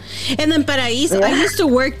 Yeah. And then Paraíso, yeah. I used to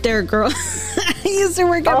work there, girl. I used to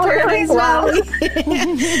work at Paradise Valley.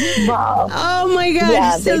 Wow. Oh my gosh.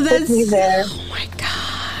 Yeah, so they took me there. Oh my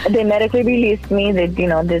God. They medically released me. They,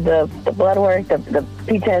 did the blood work, the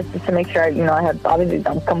P test, just to make sure, I had, obviously,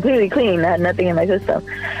 I'm completely clean. I had nothing in my system.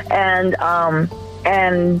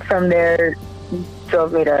 And from there,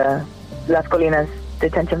 drove me to Las Colinas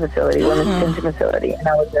detention facility, women's detention facility, and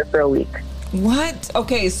I was there for a week. What?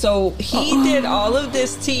 Okay, so he did all of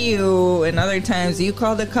this to you, and other times you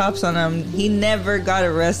called the cops on him. He never got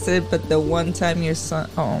arrested, but the one time your son...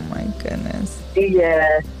 Oh, my goodness.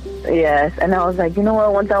 Yes. And I was like, you know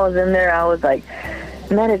what? Once I was in there, I was like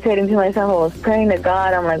meditating to myself. I was praying to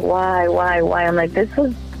God. I'm like, why? I'm like, this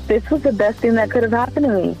was the best thing that could have happened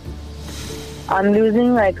to me. I'm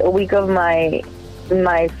losing like a week of my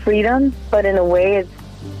freedom, but in a way,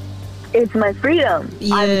 it's my freedom.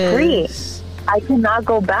 Yes. I'm free. I cannot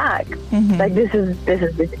go back. Mm-hmm. Like this is.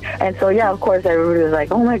 And so yeah, of course, everybody was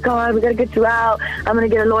like, "Oh my God, we gotta get you out. I'm gonna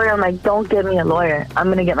get a lawyer." I'm like, "Don't get me a lawyer. I'm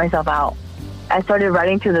gonna get myself out." I started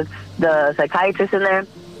writing to the psychiatrist in there.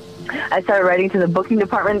 I started writing to the booking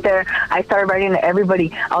department there. I started writing to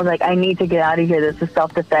everybody. I was like, I need to get out of here. This is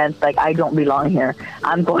self-defense. Like, I don't belong here.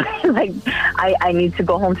 I'm going, like, I need to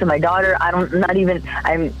go home to my daughter. I'm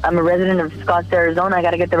a resident of Scottsdale, Arizona. I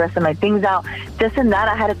got to get the rest of my things out. Just in that,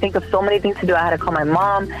 I had to think of so many things to do. I had to call my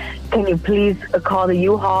mom. Can you please call the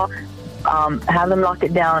U-Haul? Have them lock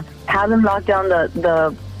it down. Have them lock down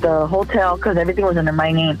the hotel, because everything was under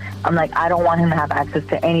my name. I'm like, I don't want him to have access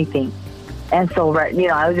to anything. And so, right,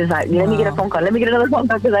 I was just like, let me get a phone call. Let me get another phone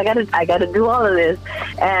call, because I gotta do all of this.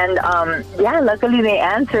 And luckily they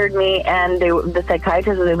answered me, and the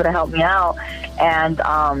psychiatrist was able to help me out. And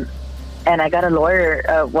I got a lawyer,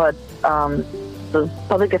 the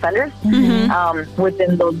public defenders,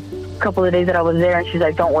 within those couple of days that I was there. And she's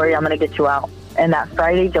like, don't worry, I'm gonna get you out. And that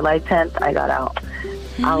Friday, July 10th, I got out.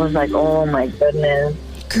 I was like, oh my goodness.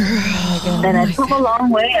 Girl. And I've come a long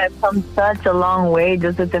way. I've come such a long way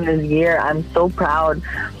just within this year. I'm so proud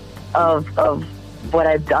of what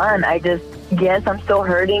I've done. Yes, I'm still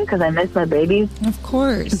hurting because I miss my babies. Of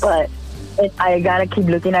course. But I gotta keep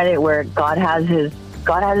looking at it where God has his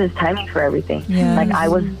timing for everything. Yes. Like I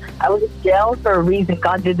was in jail for a reason.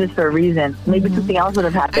 God did this for a reason. Maybe something else would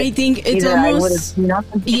have happened. I think it's almost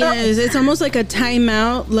yes, it's almost like a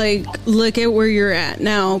timeout. Like, look at where you're at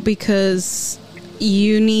now because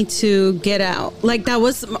you need to get out. Like that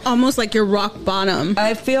was almost like your rock bottom.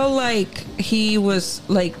 I feel like he was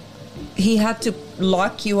like he had to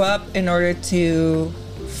lock you up in order to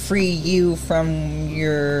free you from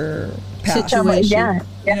your past situation. Yeah.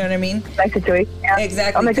 You know what I mean? My situation. Yeah.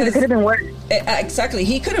 Exactly. Oh my God, it could have been worse. Exactly.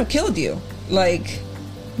 He could have killed you. Like,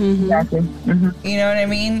 exactly. Mm-hmm. You know what I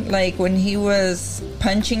mean? Like when he was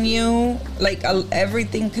punching you, like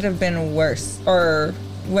everything could have been worse. Or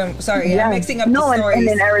I'm mixing up the stories. And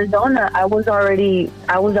in Arizona, I was already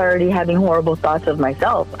having horrible thoughts of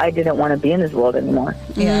myself. I didn't want to be in this world anymore.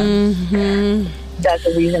 Yeah. Mm-hmm. That's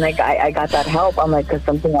the reason I got that help. I'm like, because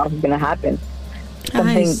something else is gonna happen.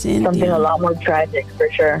 Something a lot more tragic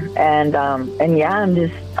for sure. And yeah, I'm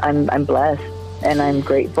blessed and I'm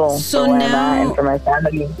grateful for where I'm at and for my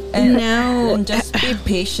family. And just be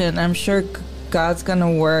patient. I'm sure God's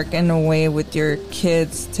gonna work in a way with your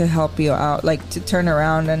kids to help you out, like to turn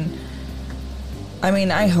around. And I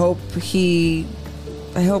mean, I hope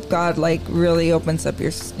God like really opens up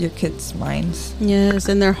your kids' minds. Yes,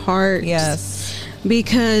 and their hearts. Yes.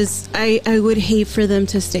 Because I would hate for them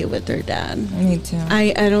to stay with their dad. Me too.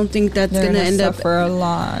 I don't think that's going to end up suffer a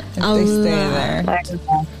lot if they stay there.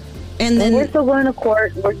 And then we're still going to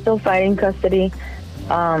court. We're still fighting custody.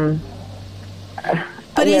 But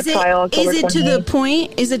is it to the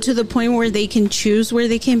point? Is it to the point where they can choose where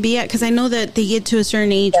they can be at? Because I know that they get to a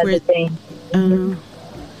certain age where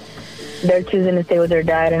they're choosing to stay with their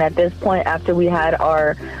dad. And at this point, after we had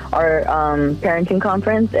our parenting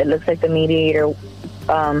conference, it looks like the mediator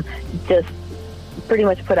just pretty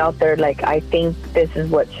much put out there, like, I think this is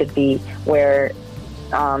what should be, where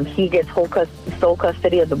he gets sole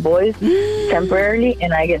custody of the boys temporarily,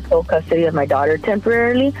 and I get sole custody of my daughter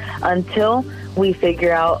temporarily until we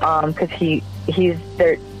figure out, because he's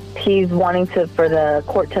wanting for the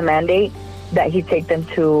court to mandate that he take them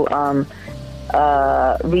to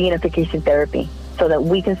reunification therapy so that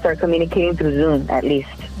we can start communicating through Zoom at least.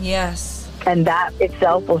 Yes. And that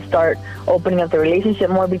itself will start opening up the relationship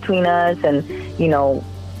more between us. And, you know,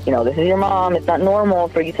 this is your mom. It's not normal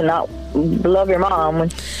for you to not love your mom when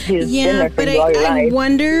she's been there for you all your life.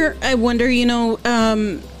 I wonder,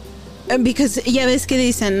 because, ves que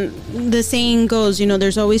dicen, the saying goes,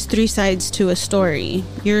 there's always three sides to a story.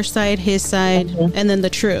 Your side, his side, and then the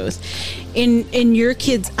truth. In your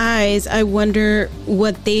kids' eyes, I wonder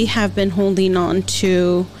what they have been holding on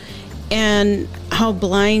to and how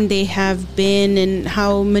blind they have been and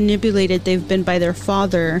how manipulated they've been by their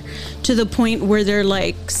father to the point where they're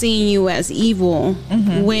like seeing you as evil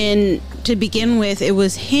when to begin with it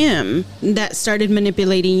was him that started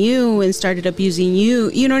manipulating you and started abusing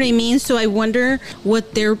you. You know what I mean? So I wonder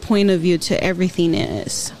what their point of view to everything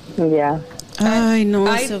is. Yeah. I know.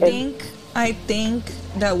 I think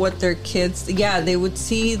that what their kids, they would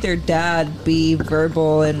see their dad be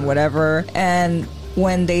verbal and whatever, and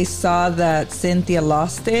when they saw that Cynthia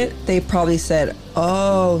lost it, they probably said,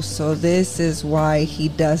 oh, so this is why he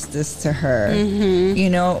does this to her.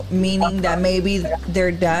 Meaning that maybe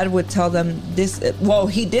their dad would tell them this. Well,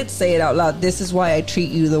 he did say it out loud. This is why I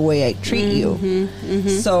treat you the way I treat you.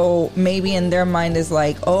 So maybe in their mind is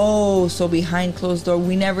like, oh, so behind closed door,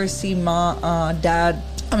 we never see mom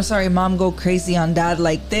go crazy on dad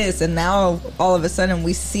like this. And now all of a sudden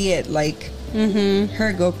we see it like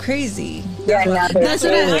her go crazy. That's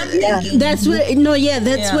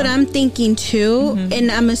what I'm thinking too.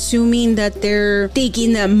 And I'm assuming that they're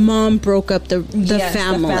thinking that mom broke up the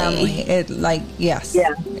family.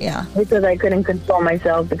 Because I couldn't control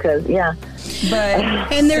myself because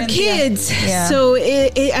and they're kids. So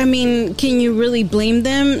I mean, can you really blame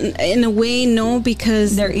them in a way? No,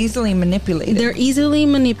 because they're easily manipulated.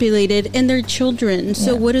 And they're children.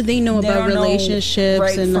 So what do they know about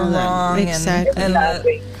relationships and all that?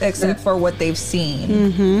 Exactly. Except for what they've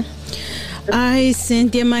seen.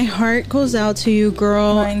 Cynthia, my heart goes out to you,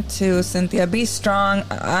 girl. Mine too, Cynthia. Be strong.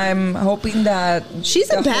 I'm hoping that she's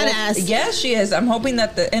a badass. Yes, she is. I'm hoping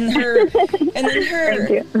that her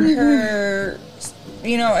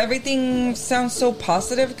everything sounds so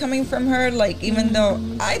positive coming from her. Like, even though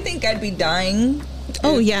I think I'd be dying.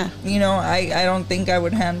 Oh yeah. I don't think I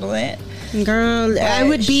would handle it. Girl, But I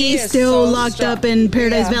would be she is still so locked strong. up in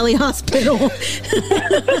Paradise Yeah. Valley Hospital.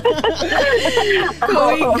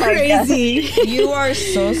 Going crazy. You are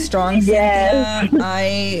so strong, Yes. Cynthia.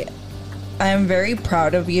 I am very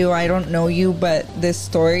proud of you. I don't know you, but this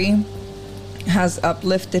story has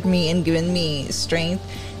uplifted me and given me strength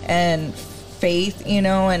and faith,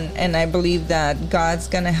 and I believe that God's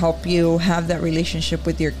gonna help you have that relationship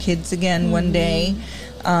with your kids again one day,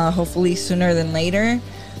 hopefully sooner than later.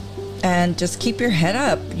 And just keep your head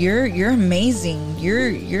up. You're amazing.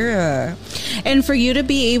 You're And for you to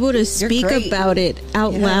be able to speak great. about it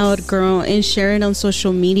out Yes. loud, girl, and share it on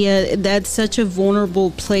social media, that's such a vulnerable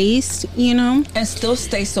place, and still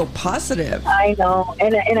stay so positive. I know,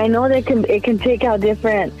 and I know that it can take out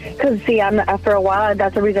different. Because see, after a while,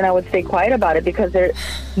 that's the reason I would stay quiet about it, because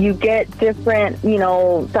you get different,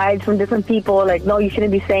 sides from different people. Like, no, you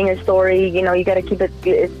shouldn't be saying your story. You got to keep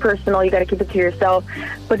it's personal. You got to keep it to yourself.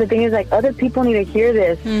 But the thing is, like, other people need to hear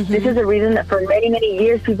this. This is the reason that for many, many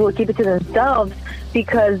years people would keep it to themselves,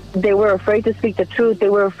 because they were afraid to speak the truth. They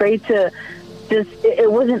were afraid to it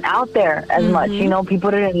wasn't out there as much, people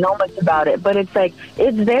didn't know much about it, but it's like,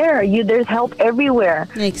 it's there. There's help everywhere.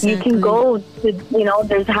 Exactly. You can go to,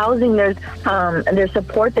 there's housing, there's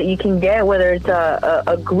support that you can get, whether it's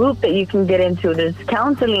a group that you can get into, there's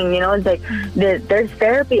counseling, it's like, there's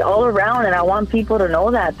therapy all around, and I want people to know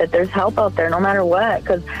that there's help out there no matter what,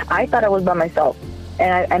 because I thought I was by myself,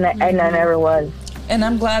 and I never was. And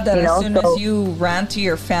I'm glad that as soon as you ran to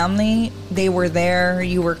your family, they were there.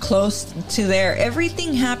 You were close to there.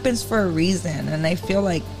 Everything happens for a reason. And I feel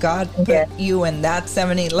like God put you in that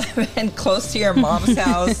 7-Eleven close to your mom's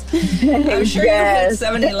house. I'm sure you hit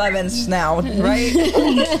 7-Elevens now, right?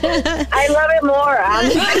 I love it more.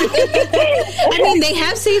 I mean, they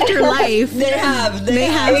have saved your life. They have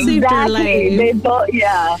saved your life. They both,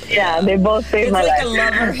 they both saved my life. It's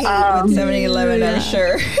like a love or hate with 7-Eleven, I'm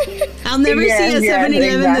sure. I'll never see a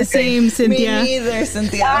 7-Eleven the same, Cynthia. Me neither,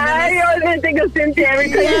 Cynthia. I always gonna think of Cynthia every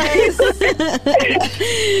time. Yes.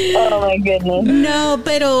 Oh my goodness. No,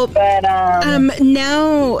 but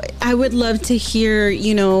now I would love to hear,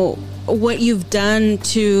 what you've done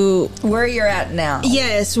to where you're at now.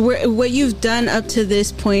 Yes, what you've done up to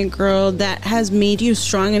this point, girl, that has made you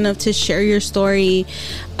strong enough to share your story.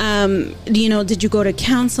 Did you go to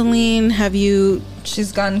counseling? Have you?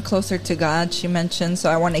 She's gotten closer to God, she mentioned,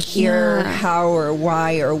 so I want to hear how or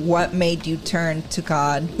why or what made you turn to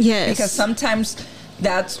God. Yes. Because sometimes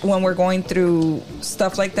that's when we're going through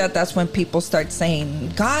stuff like that, that's when people start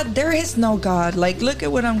saying, God, there is no God. Like, look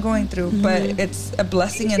at what I'm going through. But it's a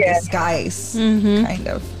blessing in disguise, kind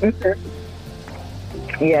of.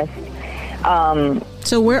 Yes.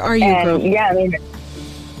 So where are you, girl? Yeah, I mean,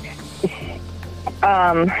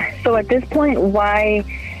 so at this point, why...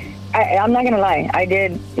 I'm not gonna lie.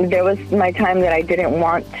 There was my time that I didn't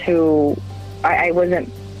want to. I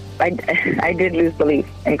did lose belief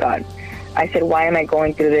in God. I said, why am I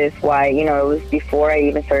going through this? Why? It was before I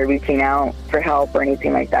even started reaching out for help or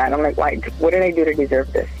anything like that. I'm like, why? What did I do to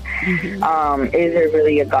deserve this? Is there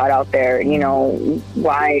really a God out there?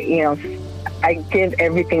 Why? I give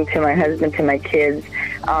everything to my husband, to my kids.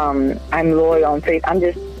 I'm loyal and faith.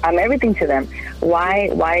 I'm everything to them. Why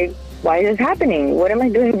is this happening? What am I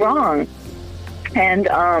doing wrong? And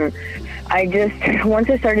I just, once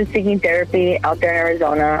I started seeking therapy out there in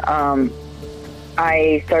Arizona,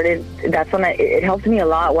 that's when it helped me a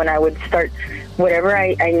lot when I would start, whatever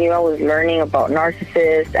I knew I was learning about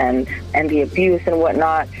narcissists and the abuse and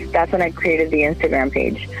whatnot, that's when I created the Instagram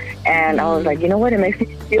page. And I was like, you know what, it makes me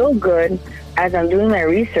feel good as I'm doing my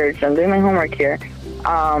research, I'm doing my homework here.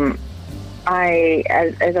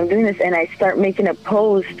 As I'm doing this and I start making a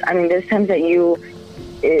post, I mean, there's times that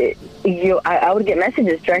I would get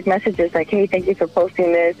direct messages like, hey, thank you for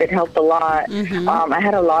posting this. It helped a lot. I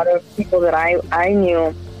had a lot of people that I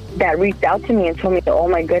knew that reached out to me and told me, oh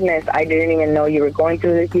my goodness, I didn't even know you were going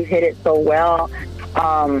through this. You hit it so well.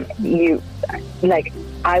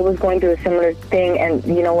 I was going through a similar thing, and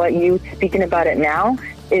you know what, you speaking about it now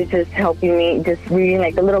is just helping me, just reading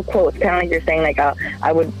like the little quotes, kind of like you're saying, like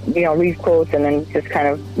I would, read quotes and then just kind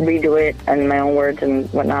of redo it in my own words and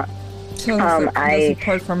whatnot. So the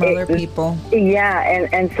support from other people. Yeah,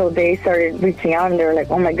 and so they started reaching out and they were like,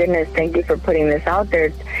 oh my goodness, thank you for putting this out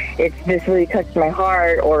there. It's this really touched my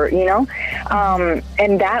heart, or,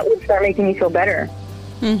 and that would start making me feel better.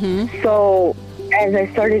 So as I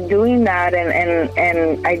started doing that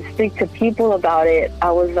and I'd speak to people about it,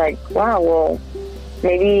 I was like, wow, well,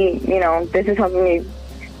 maybe, this is helping me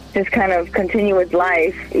just kind of continue with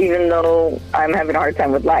life, even though I'm having a hard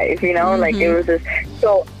time with life, like it was just,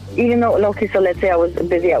 so even though, okay, so let's say I was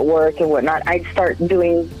busy at work and whatnot, I'd start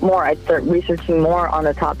doing more. I'd start researching more on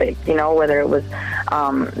the topic, whether it was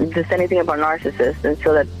just anything about narcissists, and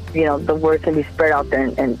so that, the word can be spread out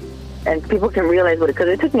there and people can realize what it, because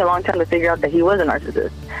it took me a long time to figure out that he was a narcissist.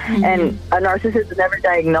 Mm-hmm. And a narcissist is never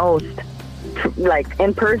diagnosed like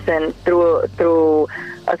in person through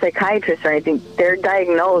a psychiatrist or anything. They're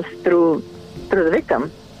diagnosed through the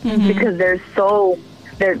victim, mm-hmm. because they're so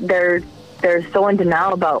in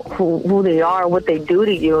denial about who they are, what they do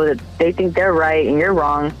to you, that they think they're right and you're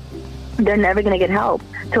wrong. They're never going to get help.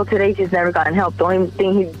 Till today, he's never gotten help. The only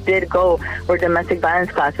thing he did go were domestic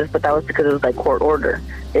violence classes, but that was because it was like court order.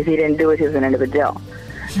 If he didn't do it, he was going to end up in jail.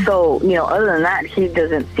 So, other than that, he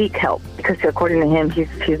doesn't seek help because according to him,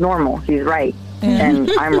 he's normal. He's right. Yeah. And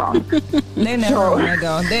I'm wrong. They never want to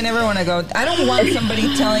go. They never want to go. I don't want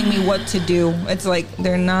somebody telling me what to do. It's like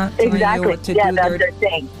they're not telling you what to do. That's their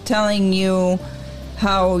thing. Telling you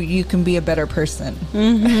how you can be a better person.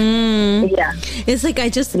 Mm-hmm. Yeah. It's like I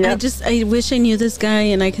wish I knew this guy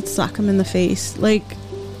and I could sock him in the face, like,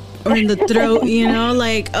 or in the throat,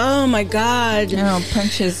 like, oh my God.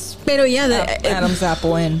 Punch his Pero yeah, Adam's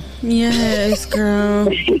apple in. Yes, girl.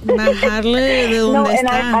 Bajarle de donde and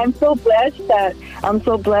está. I'm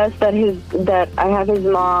so blessed that I have his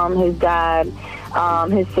mom, his dad,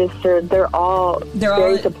 his sister. They're all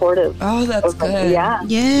very supportive. Oh, that's good. Yeah.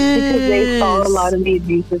 Yes. Because they saw a lot of the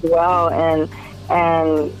abuse as well, and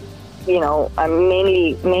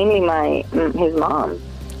mainly his mom,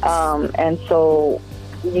 and so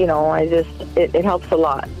it helps a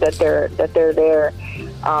lot that they're there,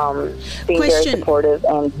 being very supportive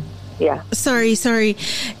and yeah. Sorry.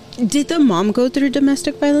 Did the mom go through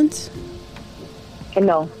domestic violence?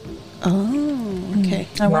 No. Oh, okay.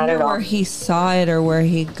 I wonder where he saw it or where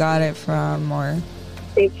he got it from, or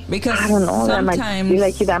because I don't know. Sometimes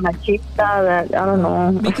that machista. That I don't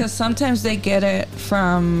know. Because sometimes they get it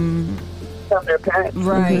from their parents,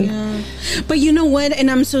 right? Mm-hmm. Yeah. But you know what? And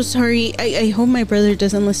I'm so sorry. I hope my brother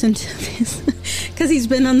doesn't listen to this because he's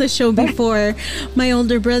been on the show before. My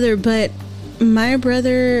older brother, but my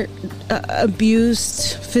brother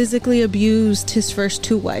physically abused his first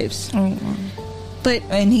two wives. Oh.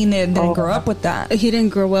 And he didn't grow up with that. He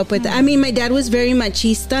didn't grow up with that. I mean, my dad was very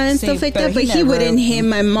machista and stuff like that, but he wouldn't hit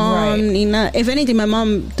my mom. Right. If anything, my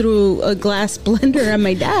mom threw a glass blender at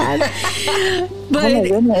my dad. But, oh my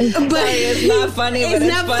goodness. But it's not funny. It's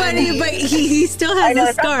not funny, but he still has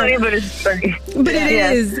a scar. It's not funny, but it's funny. But it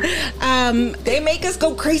is. They make us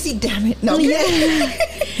go crazy. Damn it! No. Yeah.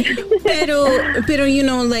 pero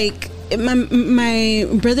like my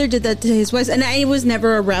brother did that to his wife, and I was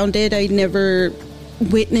never around it. I never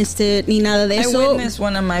witnessed it ni nada de eso. I witnessed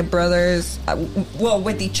one of my brothers,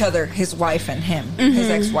 with each other, his wife and him, mm-hmm. his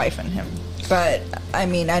ex-wife and him. But I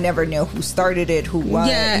mean, I never knew who started it, who was.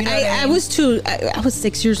 Yeah, I was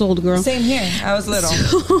 6 years old, girl. Same here. I was little.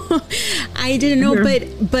 So, I didn't know,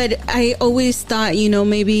 but I always thought,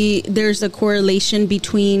 maybe there's a correlation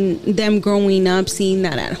between them growing up, seeing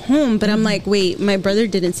that at home. But I'm like, wait, my brother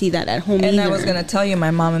didn't see that at home either. I was gonna tell you,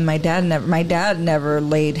 my mom and my dad never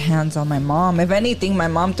laid hands on my mom. If anything, my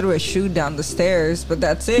mom threw a shoe down the stairs, but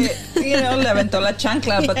that's it. Levantó la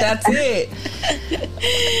chancla, but that's it.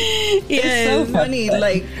 Yeah. It's so funny,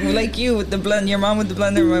 like you with the blender, your mom with the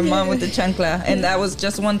blender, my mom with the chancla, and that was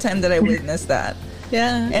just one time that I witnessed that.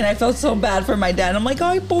 Yeah. And I felt so bad for my dad. I'm like,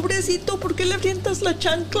 ay, pobrecito, ¿por qué le avientas la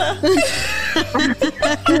chancla?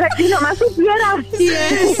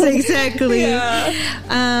 Yes, exactly. Yeah.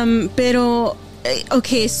 Pero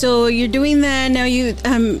okay, so you're doing that now. You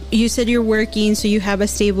said you're working, so you have a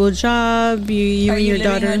stable job. You and your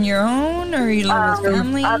daughter on your own, or are you living with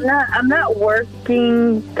family? I'm not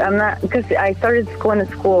working. I'm not, because I started going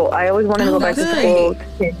to school. I always wanted to go back to school to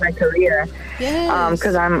change my career. Yes.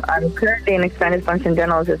 Because I'm currently an expanded function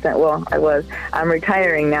dental assistant. Well, I'm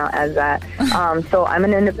retiring now as that. So I'm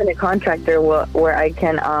an independent contractor where I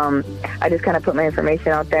can I just kind of put my information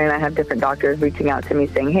out there, and I have different doctors reaching out to me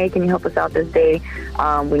saying, hey, can you help us out this day?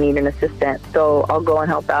 We need an assistant. So I'll go and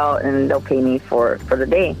help out, and they'll pay me for the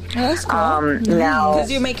day. Oh, that's cool. Now,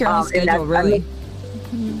 because you make your own schedule, really.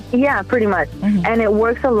 Yeah, pretty much. Mm-hmm. And it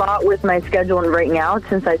works a lot with my schedule right now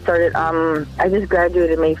since I started. I just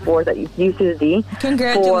graduated May 4th at UCSD.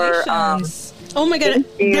 Congratulations. Oh my God.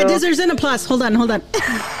 That deserves an applause. Hold on.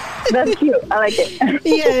 That's cute. I like it.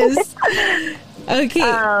 Yes. Okay.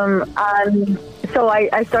 So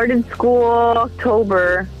I started school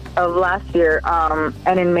October of last year,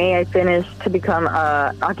 and in May I finished to become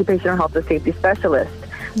an occupational health and safety specialist.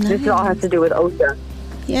 Nice. This all has to do with OSHA.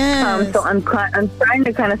 Yes. So I'm trying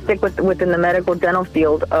to kind of stick within the medical dental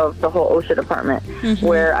field of the whole OSHA department,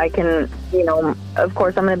 where I can, of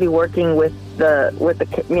course, I'm going to be working with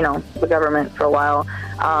the government for a while,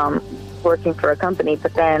 working for a company,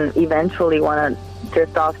 but then eventually want to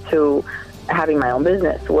drift off to having my own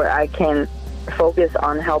business where I can focus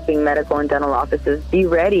on helping medical and dental offices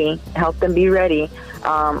help them be ready,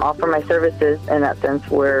 offer my services in that sense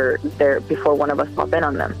where they're before one of us pop in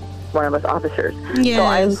on them, one of us officers. Yes. So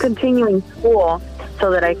I'm continuing school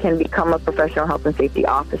so that I can become a professional health and safety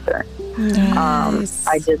officer. Nice.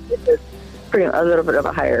 It's a little bit of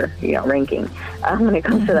a higher, ranking when it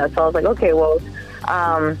comes to that. So I was like, okay, well,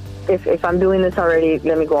 if I'm doing this already,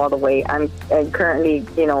 let me go all the way. I'm currently,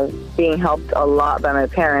 being helped a lot by my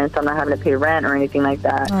parents. I'm not having to pay rent or anything like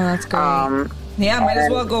that. Oh, that's great. Might as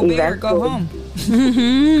well go big or go home.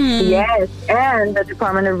 Yes, and the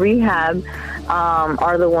Department of Rehab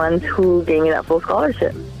are the ones who gave me that full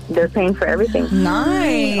scholarship. They're paying for everything.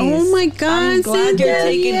 Nice. Oh my God! I'm glad you're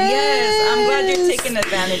taking. Yes. I'm glad you're taking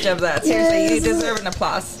advantage of that. Seriously, you deserve an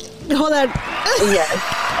applause. Hold on. Yes.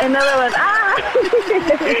 Another one.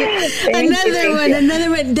 Another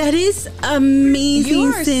one. That is amazing, You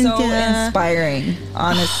are Cynthia. so inspiring,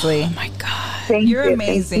 honestly. Oh my God. You're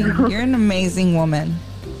amazing. You're an amazing woman.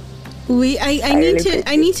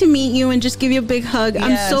 I need to meet you and just give you a big hug. Yes.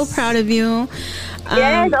 I'm so proud of you.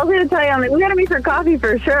 Yes, I was going to tell you, we got to meet for coffee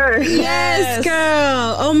for sure. Yes,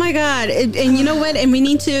 girl. Oh my God. And you know what? And we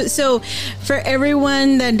need to. So, for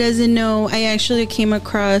everyone that doesn't know, I actually came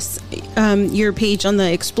across your page on the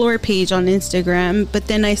Explore page on Instagram. But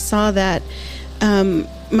then I saw that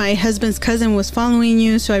my husband's cousin was following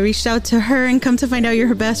you, so I reached out to her, and come to find out you're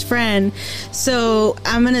her best friend. So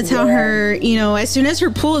I'm gonna tell her, as soon as her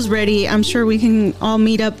pool is ready, I'm sure we can all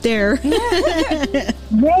meet up there. Yes,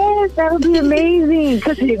 that would be amazing.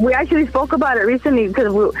 Because we actually spoke about it recently.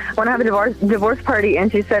 Because we want to have a divorce party, and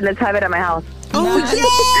she said, "Let's have it at my house." Oh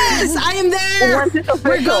yes, I am there. Once it's official.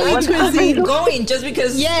 We're going, Twizzy. I'm going just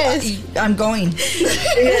because. Yes, I'm going.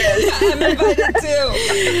 Yes. I'm invited too.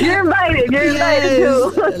 You're invited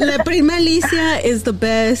too. La Prima Alicia is the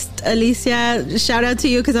best. Alicia, shout out to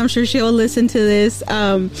you because I'm sure she'll listen to this.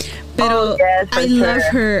 Pero yes, I love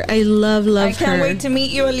her. I love her. I can't wait to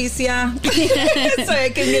meet you, Alicia, so I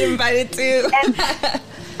can get invited too.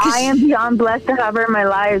 I am beyond blessed to have her in my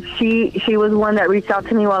life. She was one that reached out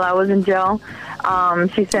to me while I was in jail.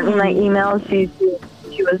 She sent me my emails. She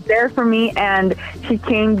was there for me, and she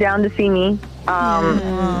came down to see me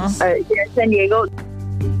here in San Diego.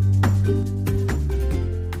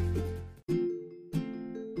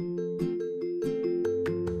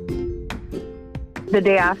 The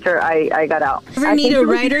day after I got out. Ever need a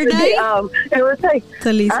ride or die? It was like, it's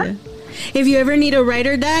Alicia. If you ever need a ride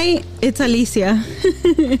or die, it's Alicia.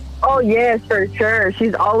 Oh yes, for sure.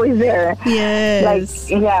 She's always there.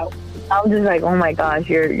 Yes. I'm just like, oh my gosh,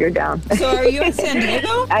 you're down. So are you in San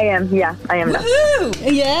Diego? I am. Yeah, I am. Woohoo!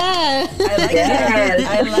 Yeah. I like that.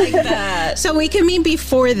 I like that. So we can meet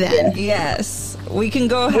before then. Yes, we can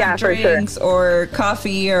go have drinks or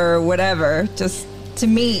coffee or whatever, just to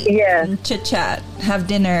meet and chit chat, have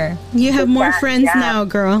dinner. You have more friends now,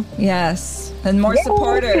 girl. Yes, and more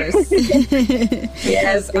supporters.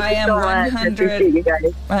 Because I am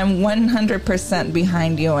 100%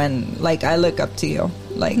 behind you, and I look up to you.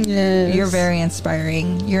 You're very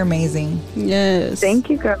inspiring. You're amazing. Yes. Thank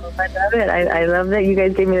you, girl. I love it. I love that you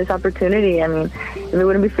guys gave me this opportunity. I mean, if it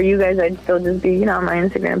wouldn't be for you guys, I'd still just be, on my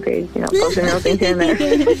Instagram page, posting little things here and there.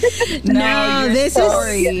 No, this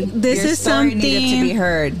is something needed to be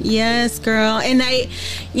heard. Yes, girl. And I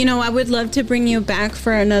would love to bring you back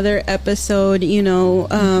for another episode.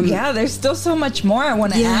 Yeah, there's still so much more I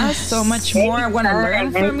want to ask. So much more I want to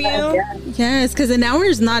learn from you. Yes, because an hour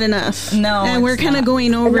is not enough. No, and we're kind of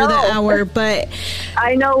going over the hour, but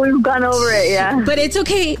I know we've gone over it. Yeah, but it's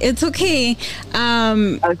okay. It's okay.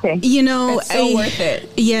 Okay. It's so worth it.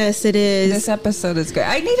 Yes, it is. This episode is great.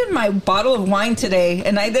 I needed my bottle of wine today,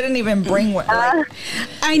 and I didn't even bring one.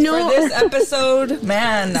 I know. For this episode,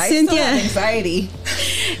 man, I still have anxiety.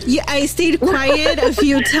 Yeah, I stayed quiet a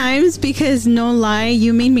few times because, no lie,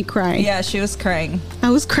 you made me cry. Yeah, she was crying. I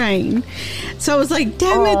was crying. So I was like,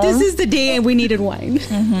 damn it, this is the day we needed wine.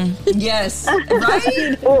 Mm-hmm. Yes.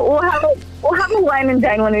 Right? We'll have a wine and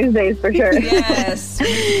dine one of these days for sure. Yes.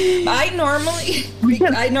 I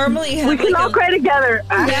normally have. We can all cry together.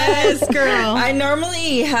 Yes, girl. I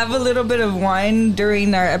normally have a little bit of wine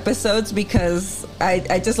during our episodes because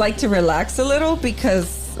I just like to relax a little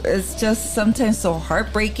because it's just sometimes so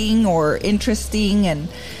heartbreaking or interesting, and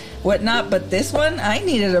whatnot. But this one, I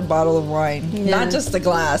needed a bottle of wine, not just a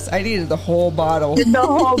glass. I needed the whole bottle. The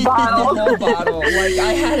whole bottle. The whole bottle. Like,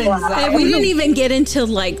 I had anxiety. And we didn't even get into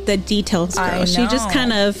like the details, girl. She just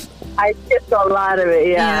kind of. I skipped a lot of it.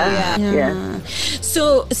 Yeah.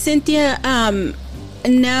 So, Cynthia,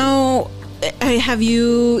 now, have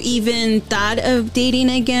you even thought of dating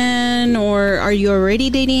again, or are you already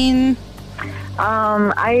dating?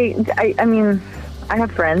 I mean, I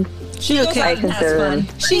have friends. She goes out and has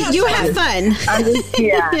fun. You have fun.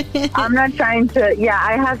 I'm not trying to. Yeah,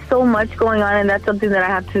 I have so much going on, and that's something that I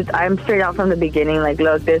have to. I'm straight out from the beginning. Like,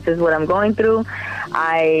 look, this is what I'm going through.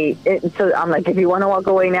 So I'm like, if you want to walk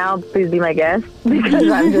away now, please be my guest, because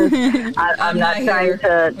I'm not trying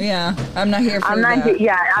to. Yeah, I'm not here for that.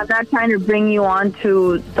 I'm not trying to bring you on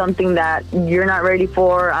to something that you're not ready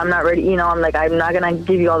for. I'm not ready. I'm like, I'm not gonna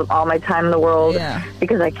give you all my time in the world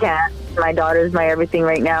because I can't. My daughter's my everything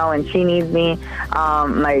right now, and she needs me.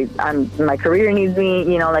 My career needs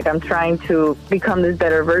me. Like, I'm trying to become this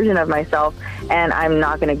better version of myself, and I'm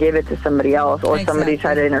not going to give it to somebody else or somebody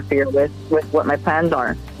try to interfere with what my plans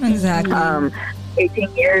are. Exactly.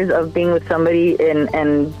 18 years of being with somebody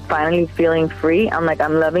and finally feeling free. I'm like,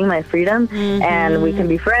 I'm loving my freedom, and we can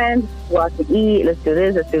be friends. Go out to eat. Let's do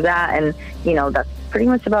this. Let's do that. And that's pretty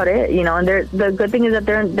much about it, and the good thing is that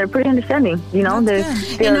they're pretty understanding, and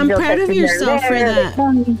I'm proud of yourself for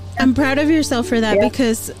that. I'm proud of yourself for that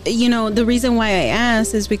because the reason why I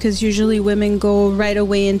ask is because usually women go right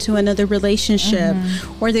away into another relationship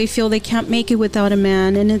or they feel they can't make it without a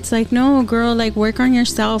man, and it's like, no, girl, like, work on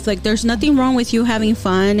yourself. Like, there's nothing wrong with you having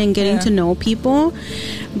fun and getting to know people,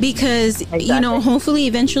 because hopefully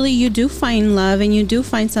eventually you do find love and you do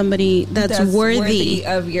find somebody that's worthy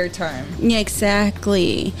of your time. Yeah, exactly.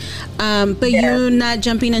 But you not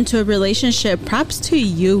jumping into a relationship, props to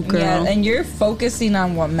you, girl. Yeah, and you're focusing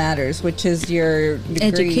on what matters, which is your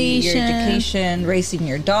degree, your education, raising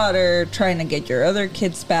your daughter, trying to get your other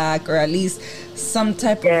kids back, or at least some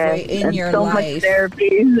type of way in your so life. Much therapy.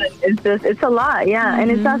 It's a lot,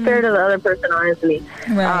 and it's not fair to the other person, honestly,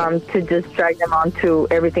 to just drag them onto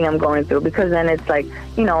everything I'm going through, because then it's like,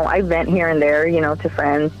 I vent here and there, to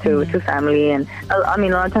friends, to family, and I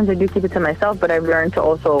mean, a lot of times I do keep it to myself, but I've learned to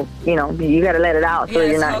also, you got to let it out so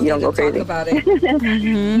you don't go crazy. Talk about it.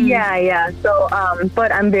 Yeah. So,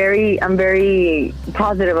 but I'm very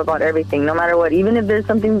positive about everything, no matter what. Even if there's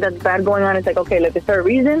something that's bad going on, it's like, okay, look, it's for a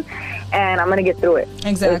reason, and I'm gonna get through it.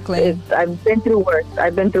 Exactly. I've been through worse.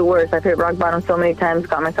 I've hit rock bottom so many times,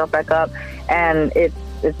 got myself back up, and it's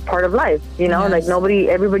part of life. Like,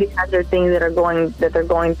 everybody has their things that they're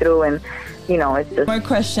going through, and it's just. More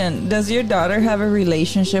question: does your daughter have a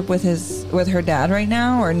relationship with her dad right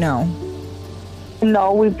now, or no?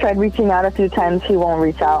 No, we've tried reaching out a few times. He won't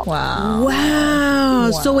reach out.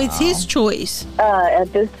 Wow. So it's his choice.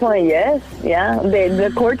 At this point, yes. Yeah.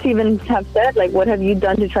 The courts even have said, like, what have you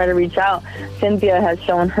done to try to reach out? Cynthia has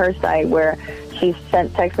shown her side where she's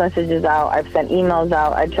sent text messages out. I've sent emails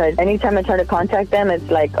out. Anytime I try to contact them,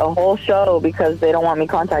 it's like a whole show because they don't want me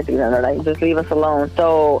contacting them. They're like, just leave us alone.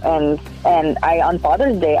 So, and I, on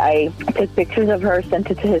Father's Day, I took pictures of her,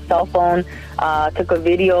 sent it to his cell phone, took a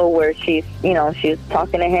video where she's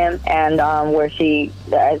talking to him, and where she,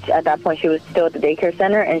 at that point, she was still at the daycare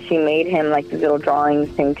center, and she made him like these little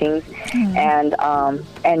drawings, paintings, and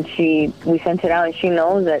we sent it out, and she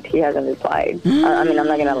knows that he hasn't replied. I mean, I'm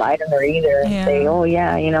not gonna lie to her either and say, oh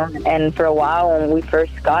yeah, And for a while, when we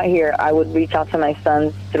first got here, I would reach out to my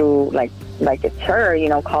sons through like it's her,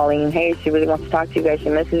 calling, hey, she really wants to talk to you guys, she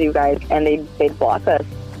misses you guys, and they'd block us.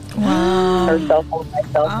 Wow. Her cell phone, my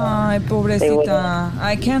cell phone. Ay, pobrecita.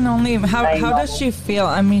 I can only. How does she feel?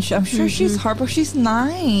 I mean, I'm sure she's heartbroken. She's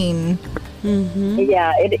 9.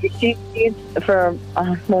 Yeah, she's for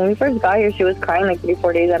when we first got here, she was crying like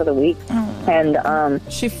 3-4 days out of the week, and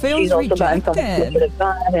she feels she's also rejected. gotten some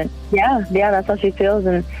God, and yeah, that's how she feels,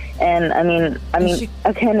 and I mean,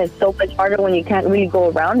 again, it's so much harder when you can't really go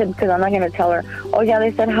around it, because I'm not going to tell her, oh yeah,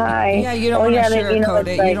 they said hi. Yeah, you don't want to sugarcoat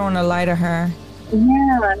it. You don't want to lie to her.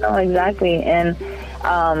 Yeah, no, exactly, and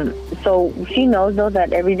so she knows though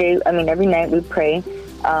that every night we pray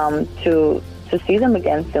to see them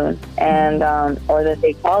again soon, and or that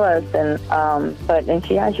they call us, and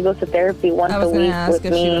she goes to therapy once a week with me. I was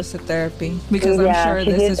going to ask if she goes to therapy, because I'm sure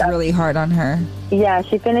this is really hard on her. Yeah,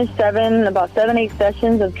 she finished about 7-8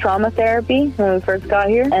 sessions of trauma therapy when we first got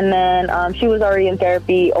here, and then she was already in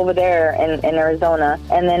therapy over there in Arizona,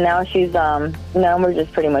 and then now she's now we're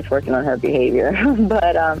just pretty much working on her behavior,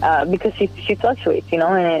 but because she fluctuates, and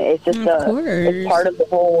it's just it's part of the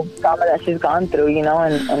whole trauma that she's gone through,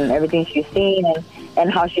 and everything she's seen,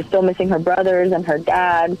 and how she's still missing her brothers and her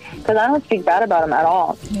dad, because I don't speak bad about him at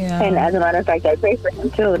all. Yeah. And as a matter of fact, I pray for him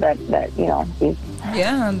too, that you know, he's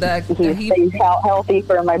healthy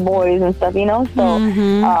for my boys and stuff, you know. So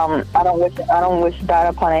I don't wish that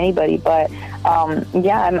upon anybody, but I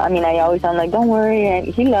mean, I always sound like, don't worry, and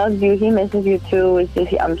he loves you, he misses you too. It's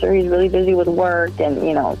just, I'm sure he's really busy with work and,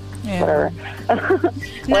 you know, whatever.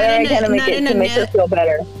 Whatever I can to make her feel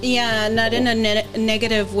better. Yeah, not in a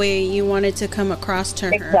negative way you wanted to come across to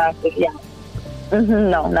her. Exactly, yeah.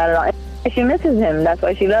 No, not at all. She misses him. That's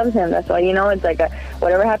why she loves him. That's why, you know, it's like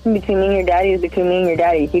whatever happened between me and your daddy is between me and your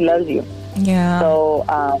daddy. He loves you. Yeah. So,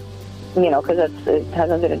 you know, because it has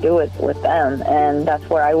nothing to do with them. And that's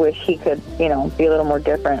where I wish he could, you know, be a little more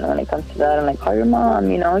different when it comes to that. And like, call your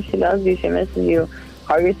mom, you know, she loves you, she misses you.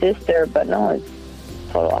 Call your sister. But no, it's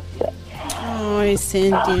total opposite. Oh,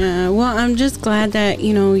 Cynthia. Well, I'm just glad that,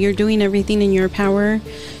 you know, you're doing everything in your power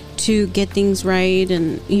to get things right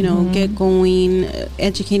and, you know, get going.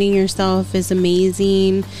 Educating yourself is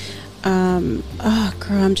amazing. Oh,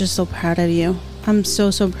 girl, I'm just so proud of you. I'm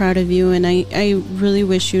so proud of you, and I really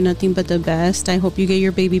wish you nothing but the best. I hope you get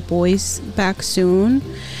your baby boys back soon.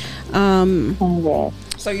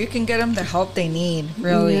 So you can get them the help they need,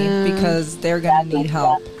 really, because they're going to need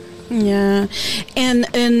help. Yeah.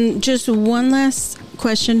 And just one last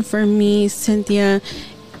question for me, Cynthia.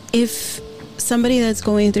 If somebody that's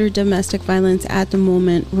going through domestic violence at the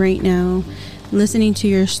moment right now, listening to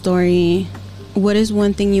your story, what is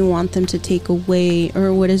one thing you want them to take away,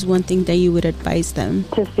 or what is one thing that you would advise them?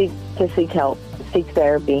 To seek help, seek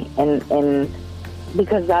therapy, and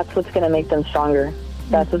because that's what's going to make them stronger.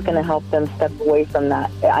 That's what's going to help them step away from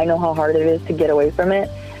that. I know how hard it is to get away from it,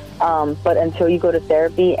 but until you go to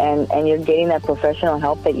therapy and you're getting that professional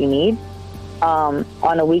help that you need on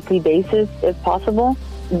a weekly basis, if possible,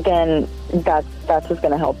 then that's what's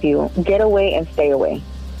going to help you get away and stay away.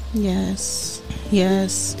 Yes.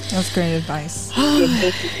 That's great advice. You need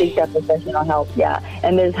to seek that professional help,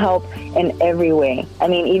 and there's help in every way. I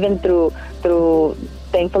mean, even through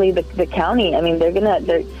thankfully the county. I mean,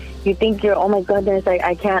 you think you're, oh my goodness,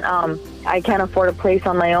 I can't afford a place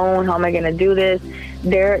on my own. How am I going to do this?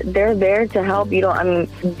 They're there to help. You don't. I mean,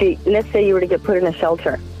 let's say you were to get put in a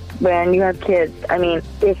shelter when you have kids. I mean,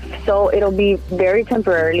 it'll be very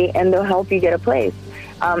temporarily, and they'll help you get a place.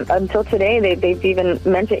 Until today, they've even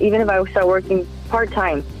mentioned, even if I start working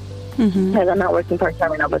part-time, because I'm not working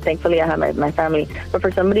part-time right now, but thankfully I have my family. But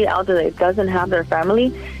for somebody out there that doesn't have their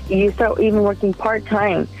family, you start even working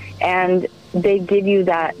part-time, and they give you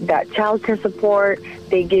that child care support.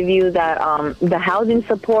 They give you that the housing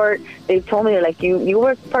support. They told me, they're like, you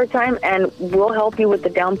work part-time, and we'll help you with the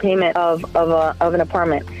down payment of an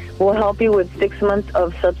apartment. We'll help you with 6 months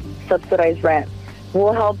of subsidized rent.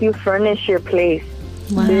 We'll help you furnish your place.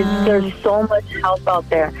 Wow. There's so much help out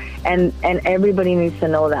there, and everybody needs to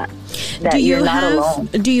know that you're not alone.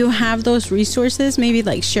 Do you have those resources maybe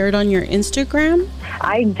like shared on your Instagram?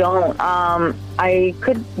 I don't. I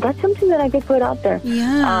could. That's something that I could put out there.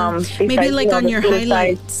 Yeah. Maybe like on your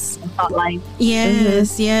highlights. Hotline.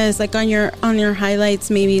 Yes. Like on your highlights,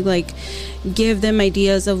 maybe like give them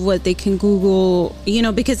ideas of what they can Google. You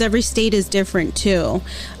know, because every state is different too.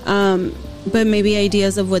 But maybe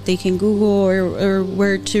ideas of what they can Google or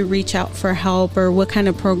where to reach out for help, or what kind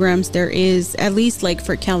of programs there is, at least like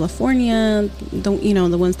for California, the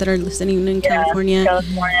ones that are listening in California,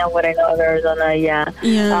 what I know of Arizona,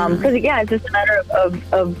 because it's just a matter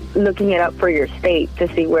of looking it up for your state to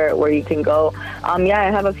see where you can go. I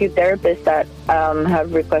have a few therapists that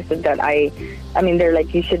have requested that I mean, they're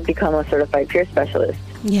like, you should become a certified peer specialist.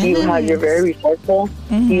 Yes. You're very resourceful.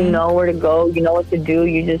 You know where to go. You know what to do.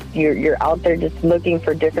 You're out there just looking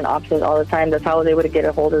for different options all the time. That's how I was able to get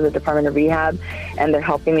a hold of the Department of Rehab, and they're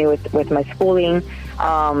helping me with my schooling.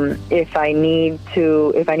 If I need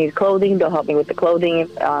clothing, they'll help me with the clothing.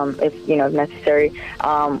 If necessary.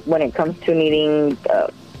 When it comes to needing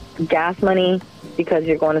gas money because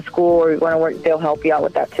you're going to school or you're going to work, they'll help you out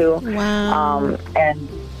with that too. Wow.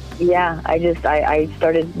 I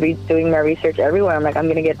started doing my research everywhere. I'm like, I'm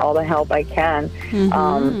going to get all the help I can,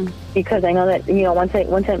 because I know that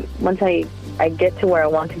once I get to where I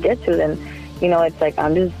want to get to, then it's like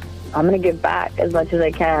I'm going to give back as much as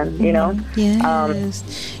I can. Yes.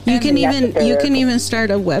 You can even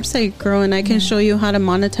start a website, girl, and I can show you how to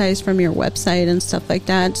monetize from your website and stuff like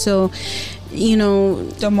that. So,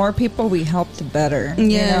 the more people we help, the better.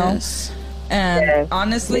 Yes. And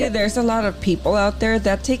honestly, there's a lot of people out there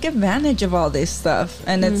that take advantage of all this stuff.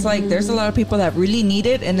 And it's like, there's a lot of people that really need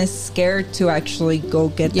it and is scared to actually go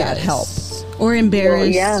get that help. Or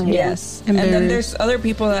embarrassed. Yes. And then there's other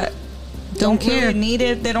people that don't care. Really need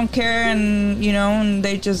it. They don't care, and and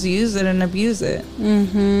they just use it and abuse it.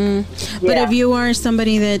 But if you are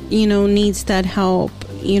somebody that needs that help,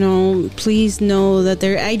 please know that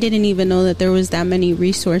I didn't even know that there was that many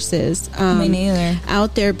resources Me neither.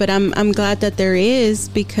 out there, but I'm glad that there is,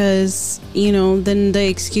 because then the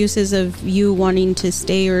excuses of you wanting to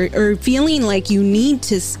stay or feeling like you need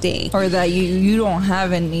to stay, or that you don't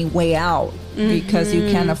have any way out because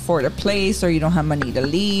you can't afford a place, or you don't have money to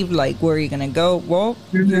leave, like where are you gonna go? Well,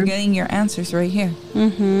 you're getting your answers right here.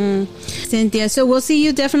 Cynthia, so we'll see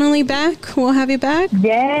you definitely back. We'll have you back.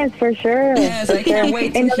 Yes, for sure. Yes, I can't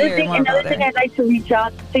wait to hear more about Another thing it. I'd like to reach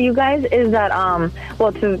out to you guys is that,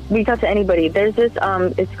 to reach out to anybody, there's this,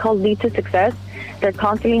 it's called Lead to Success. They're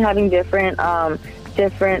constantly having different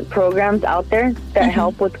programs out there that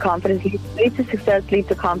help with confidence. Lead to Success, Lead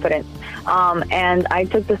to Confidence. And I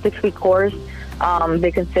took the 6-week course.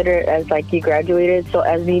 They consider it as like you graduated. So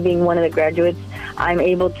as me being one of the graduates, I'm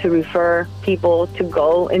able to refer people to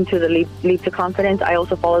go into the Lead to Confidence. I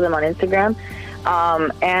also follow them on Instagram.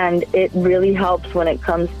 And it really helps when it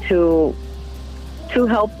comes to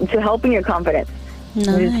helping your confidence. Nice.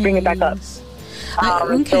 Just bring it back up.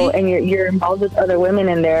 Okay. So, and you're involved with other women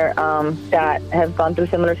in there that have gone through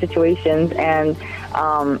similar situations, and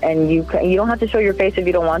you don't have to show your face if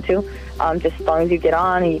you don't want to. Just as long as you get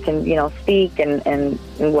on, you can speak and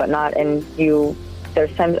whatnot. And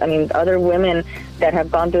there's times, other women that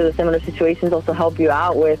have gone through the similar situations also help you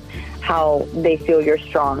out with how they feel you're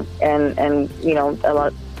strong. And a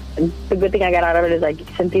lot. The good thing I got out of it is, like,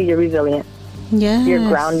 Cynthia, you're resilient. Yeah, You're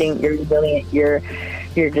grounding. You're resilient.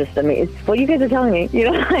 You're just amazing. It's what you guys are telling me.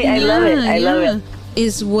 I love it. I love it.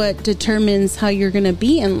 Is what determines how you're going to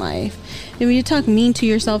be in life. If you talk mean to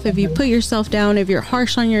yourself, if you put yourself down, if you're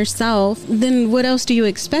harsh on yourself, then what else do you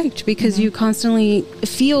expect? Because you constantly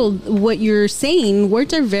feel what you're saying.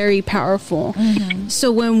 Words are very powerful.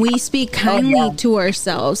 So when we speak kindly to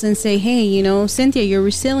ourselves and say, hey, Cynthia, you're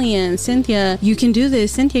resilient. Cynthia, you can do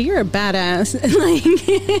this. Cynthia, you're a badass.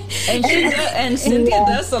 And Cynthia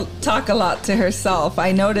does talk a lot to herself.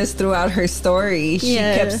 I noticed throughout her story, she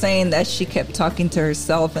kept saying that she kept talking to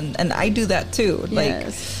herself, and I do that too. Like,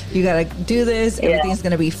 you gotta do this, everything's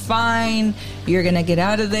gonna be fine, you're gonna get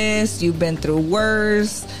out of this, you've been through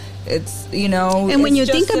worse. It's and when you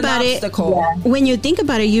think about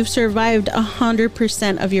it, you've survived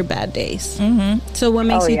 100% of your bad days. So what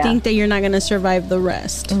makes you think that you're not going to survive the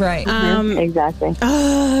rest? Right. Exactly.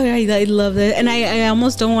 Oh, I love it, and I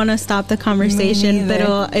almost don't want to stop the conversation,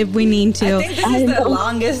 but if we need to. I think this is the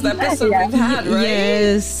longest episode we've had, right?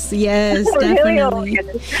 Yes, definitely.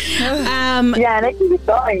 And I can keep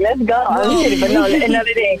going. Let's go. I'm kidding, but no,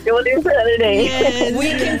 another day. We'll do it for another day. Yes.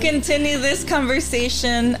 We can continue this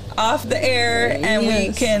conversation off the air, and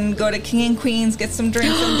we can go to King and Queens, get some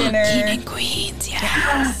drinks and dinner. King and Queens,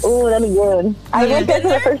 yes. Oh, that'd be good. I went there for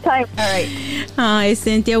the first time. All right. Hi,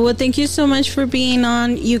 Cynthia. Well, thank you so much for being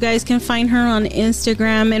on. You guys can find her on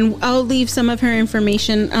Instagram, and I'll leave some of her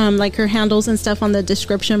information, like her handles and stuff, on the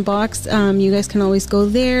description box. You guys can always go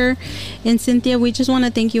there. And Cynthia, we just want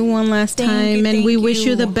to thank you one last time, and we wish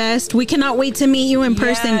you the best. We cannot wait to meet you in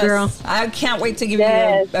person, girl. I can't wait to give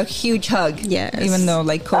you a huge hug. Yes. Even though,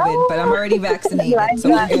 like, COVID, but I'm already vaccinated, so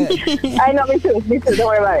we're good. I know, me too. Don't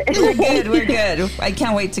worry about it. We're good. I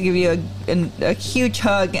can't wait to give you a huge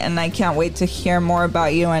hug, and I can't wait to hear more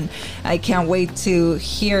about you, and I can't wait to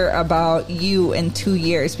hear about you in 2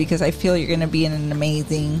 years, because I feel you're going to be in an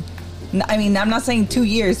amazing... I'm not saying 2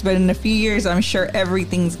 years, but in a few years, I'm sure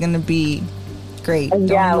everything's going to be great.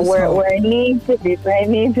 Where it needs to be. Where it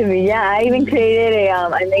needs to be. Yeah, I even created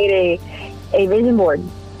I made a vision board.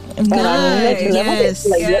 Nice.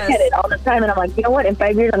 Look at it all the time, and I'm like, you know what? In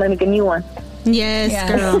 5 years, I'm gonna make a new one.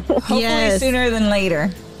 Yes, girl. Hopefully sooner than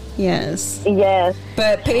later. Yes.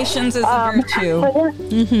 But patience is a virtue.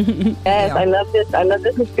 Yes, I love this. I love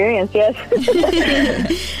this experience. Yes.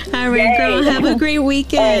 All right, girl. Have a great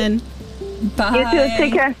weekend. Bye. You too.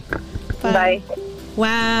 Take care. Bye.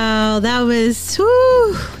 Wow, that was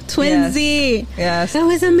twinsy. Yes. That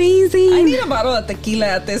was amazing. I need a bottle of tequila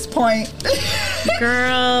at this point.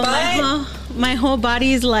 Girl, my whole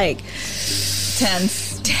body is like tense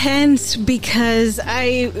because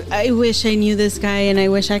I wish I knew this guy, and I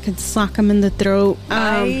wish I could sock him in the throat.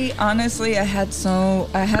 I honestly, I had so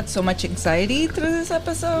much anxiety through this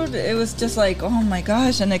episode. It was just like, oh my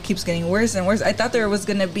gosh, and it keeps getting worse and worse. I thought there was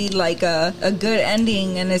gonna be like a good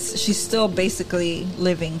ending, and she's still basically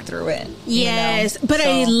living through it. Yes, but so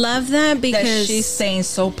I love that because she's staying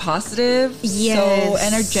so positive, so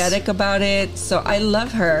energetic about it. So I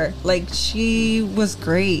love her. Like, she was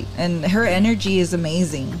great, and her energy is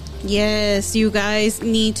amazing. Yes, you guys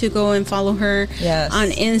need to go and follow her on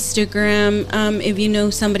Instagram. If you know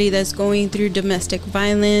somebody that's going through domestic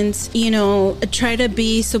violence, try to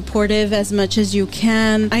be supportive as much as you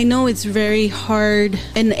can. I know it's very hard,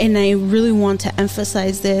 and I really want to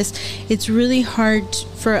emphasize this. It's really hard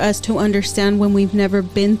for us to understand when we've never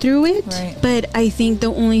been through it. Right. But I think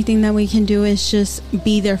the only thing that we can do is just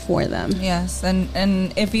be there for them. Yes,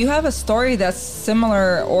 and if you have a story that's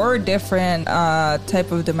similar or different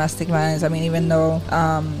type of domestic violence, I mean, even though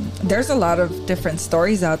there's a lot of different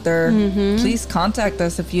stories out there, please contact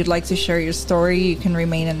us if you'd like to share your story. You can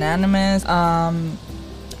remain anonymous.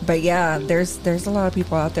 But yeah, there's a lot of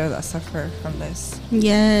people out there that suffer from this.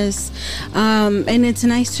 Yes. And it's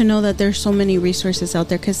nice to know that there's so many resources out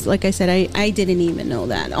there, because like I said, I didn't even know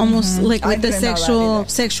that. Almost like with the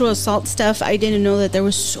sexual assault stuff, I didn't know that there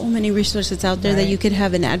was so many resources out there that you could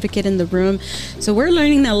have an advocate in the room. So we're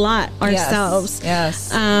learning a lot ourselves. Yes.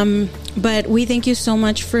 But we thank you so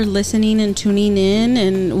much for listening and tuning in,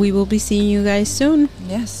 and we will be seeing you guys soon.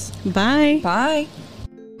 Yes. Bye. Bye.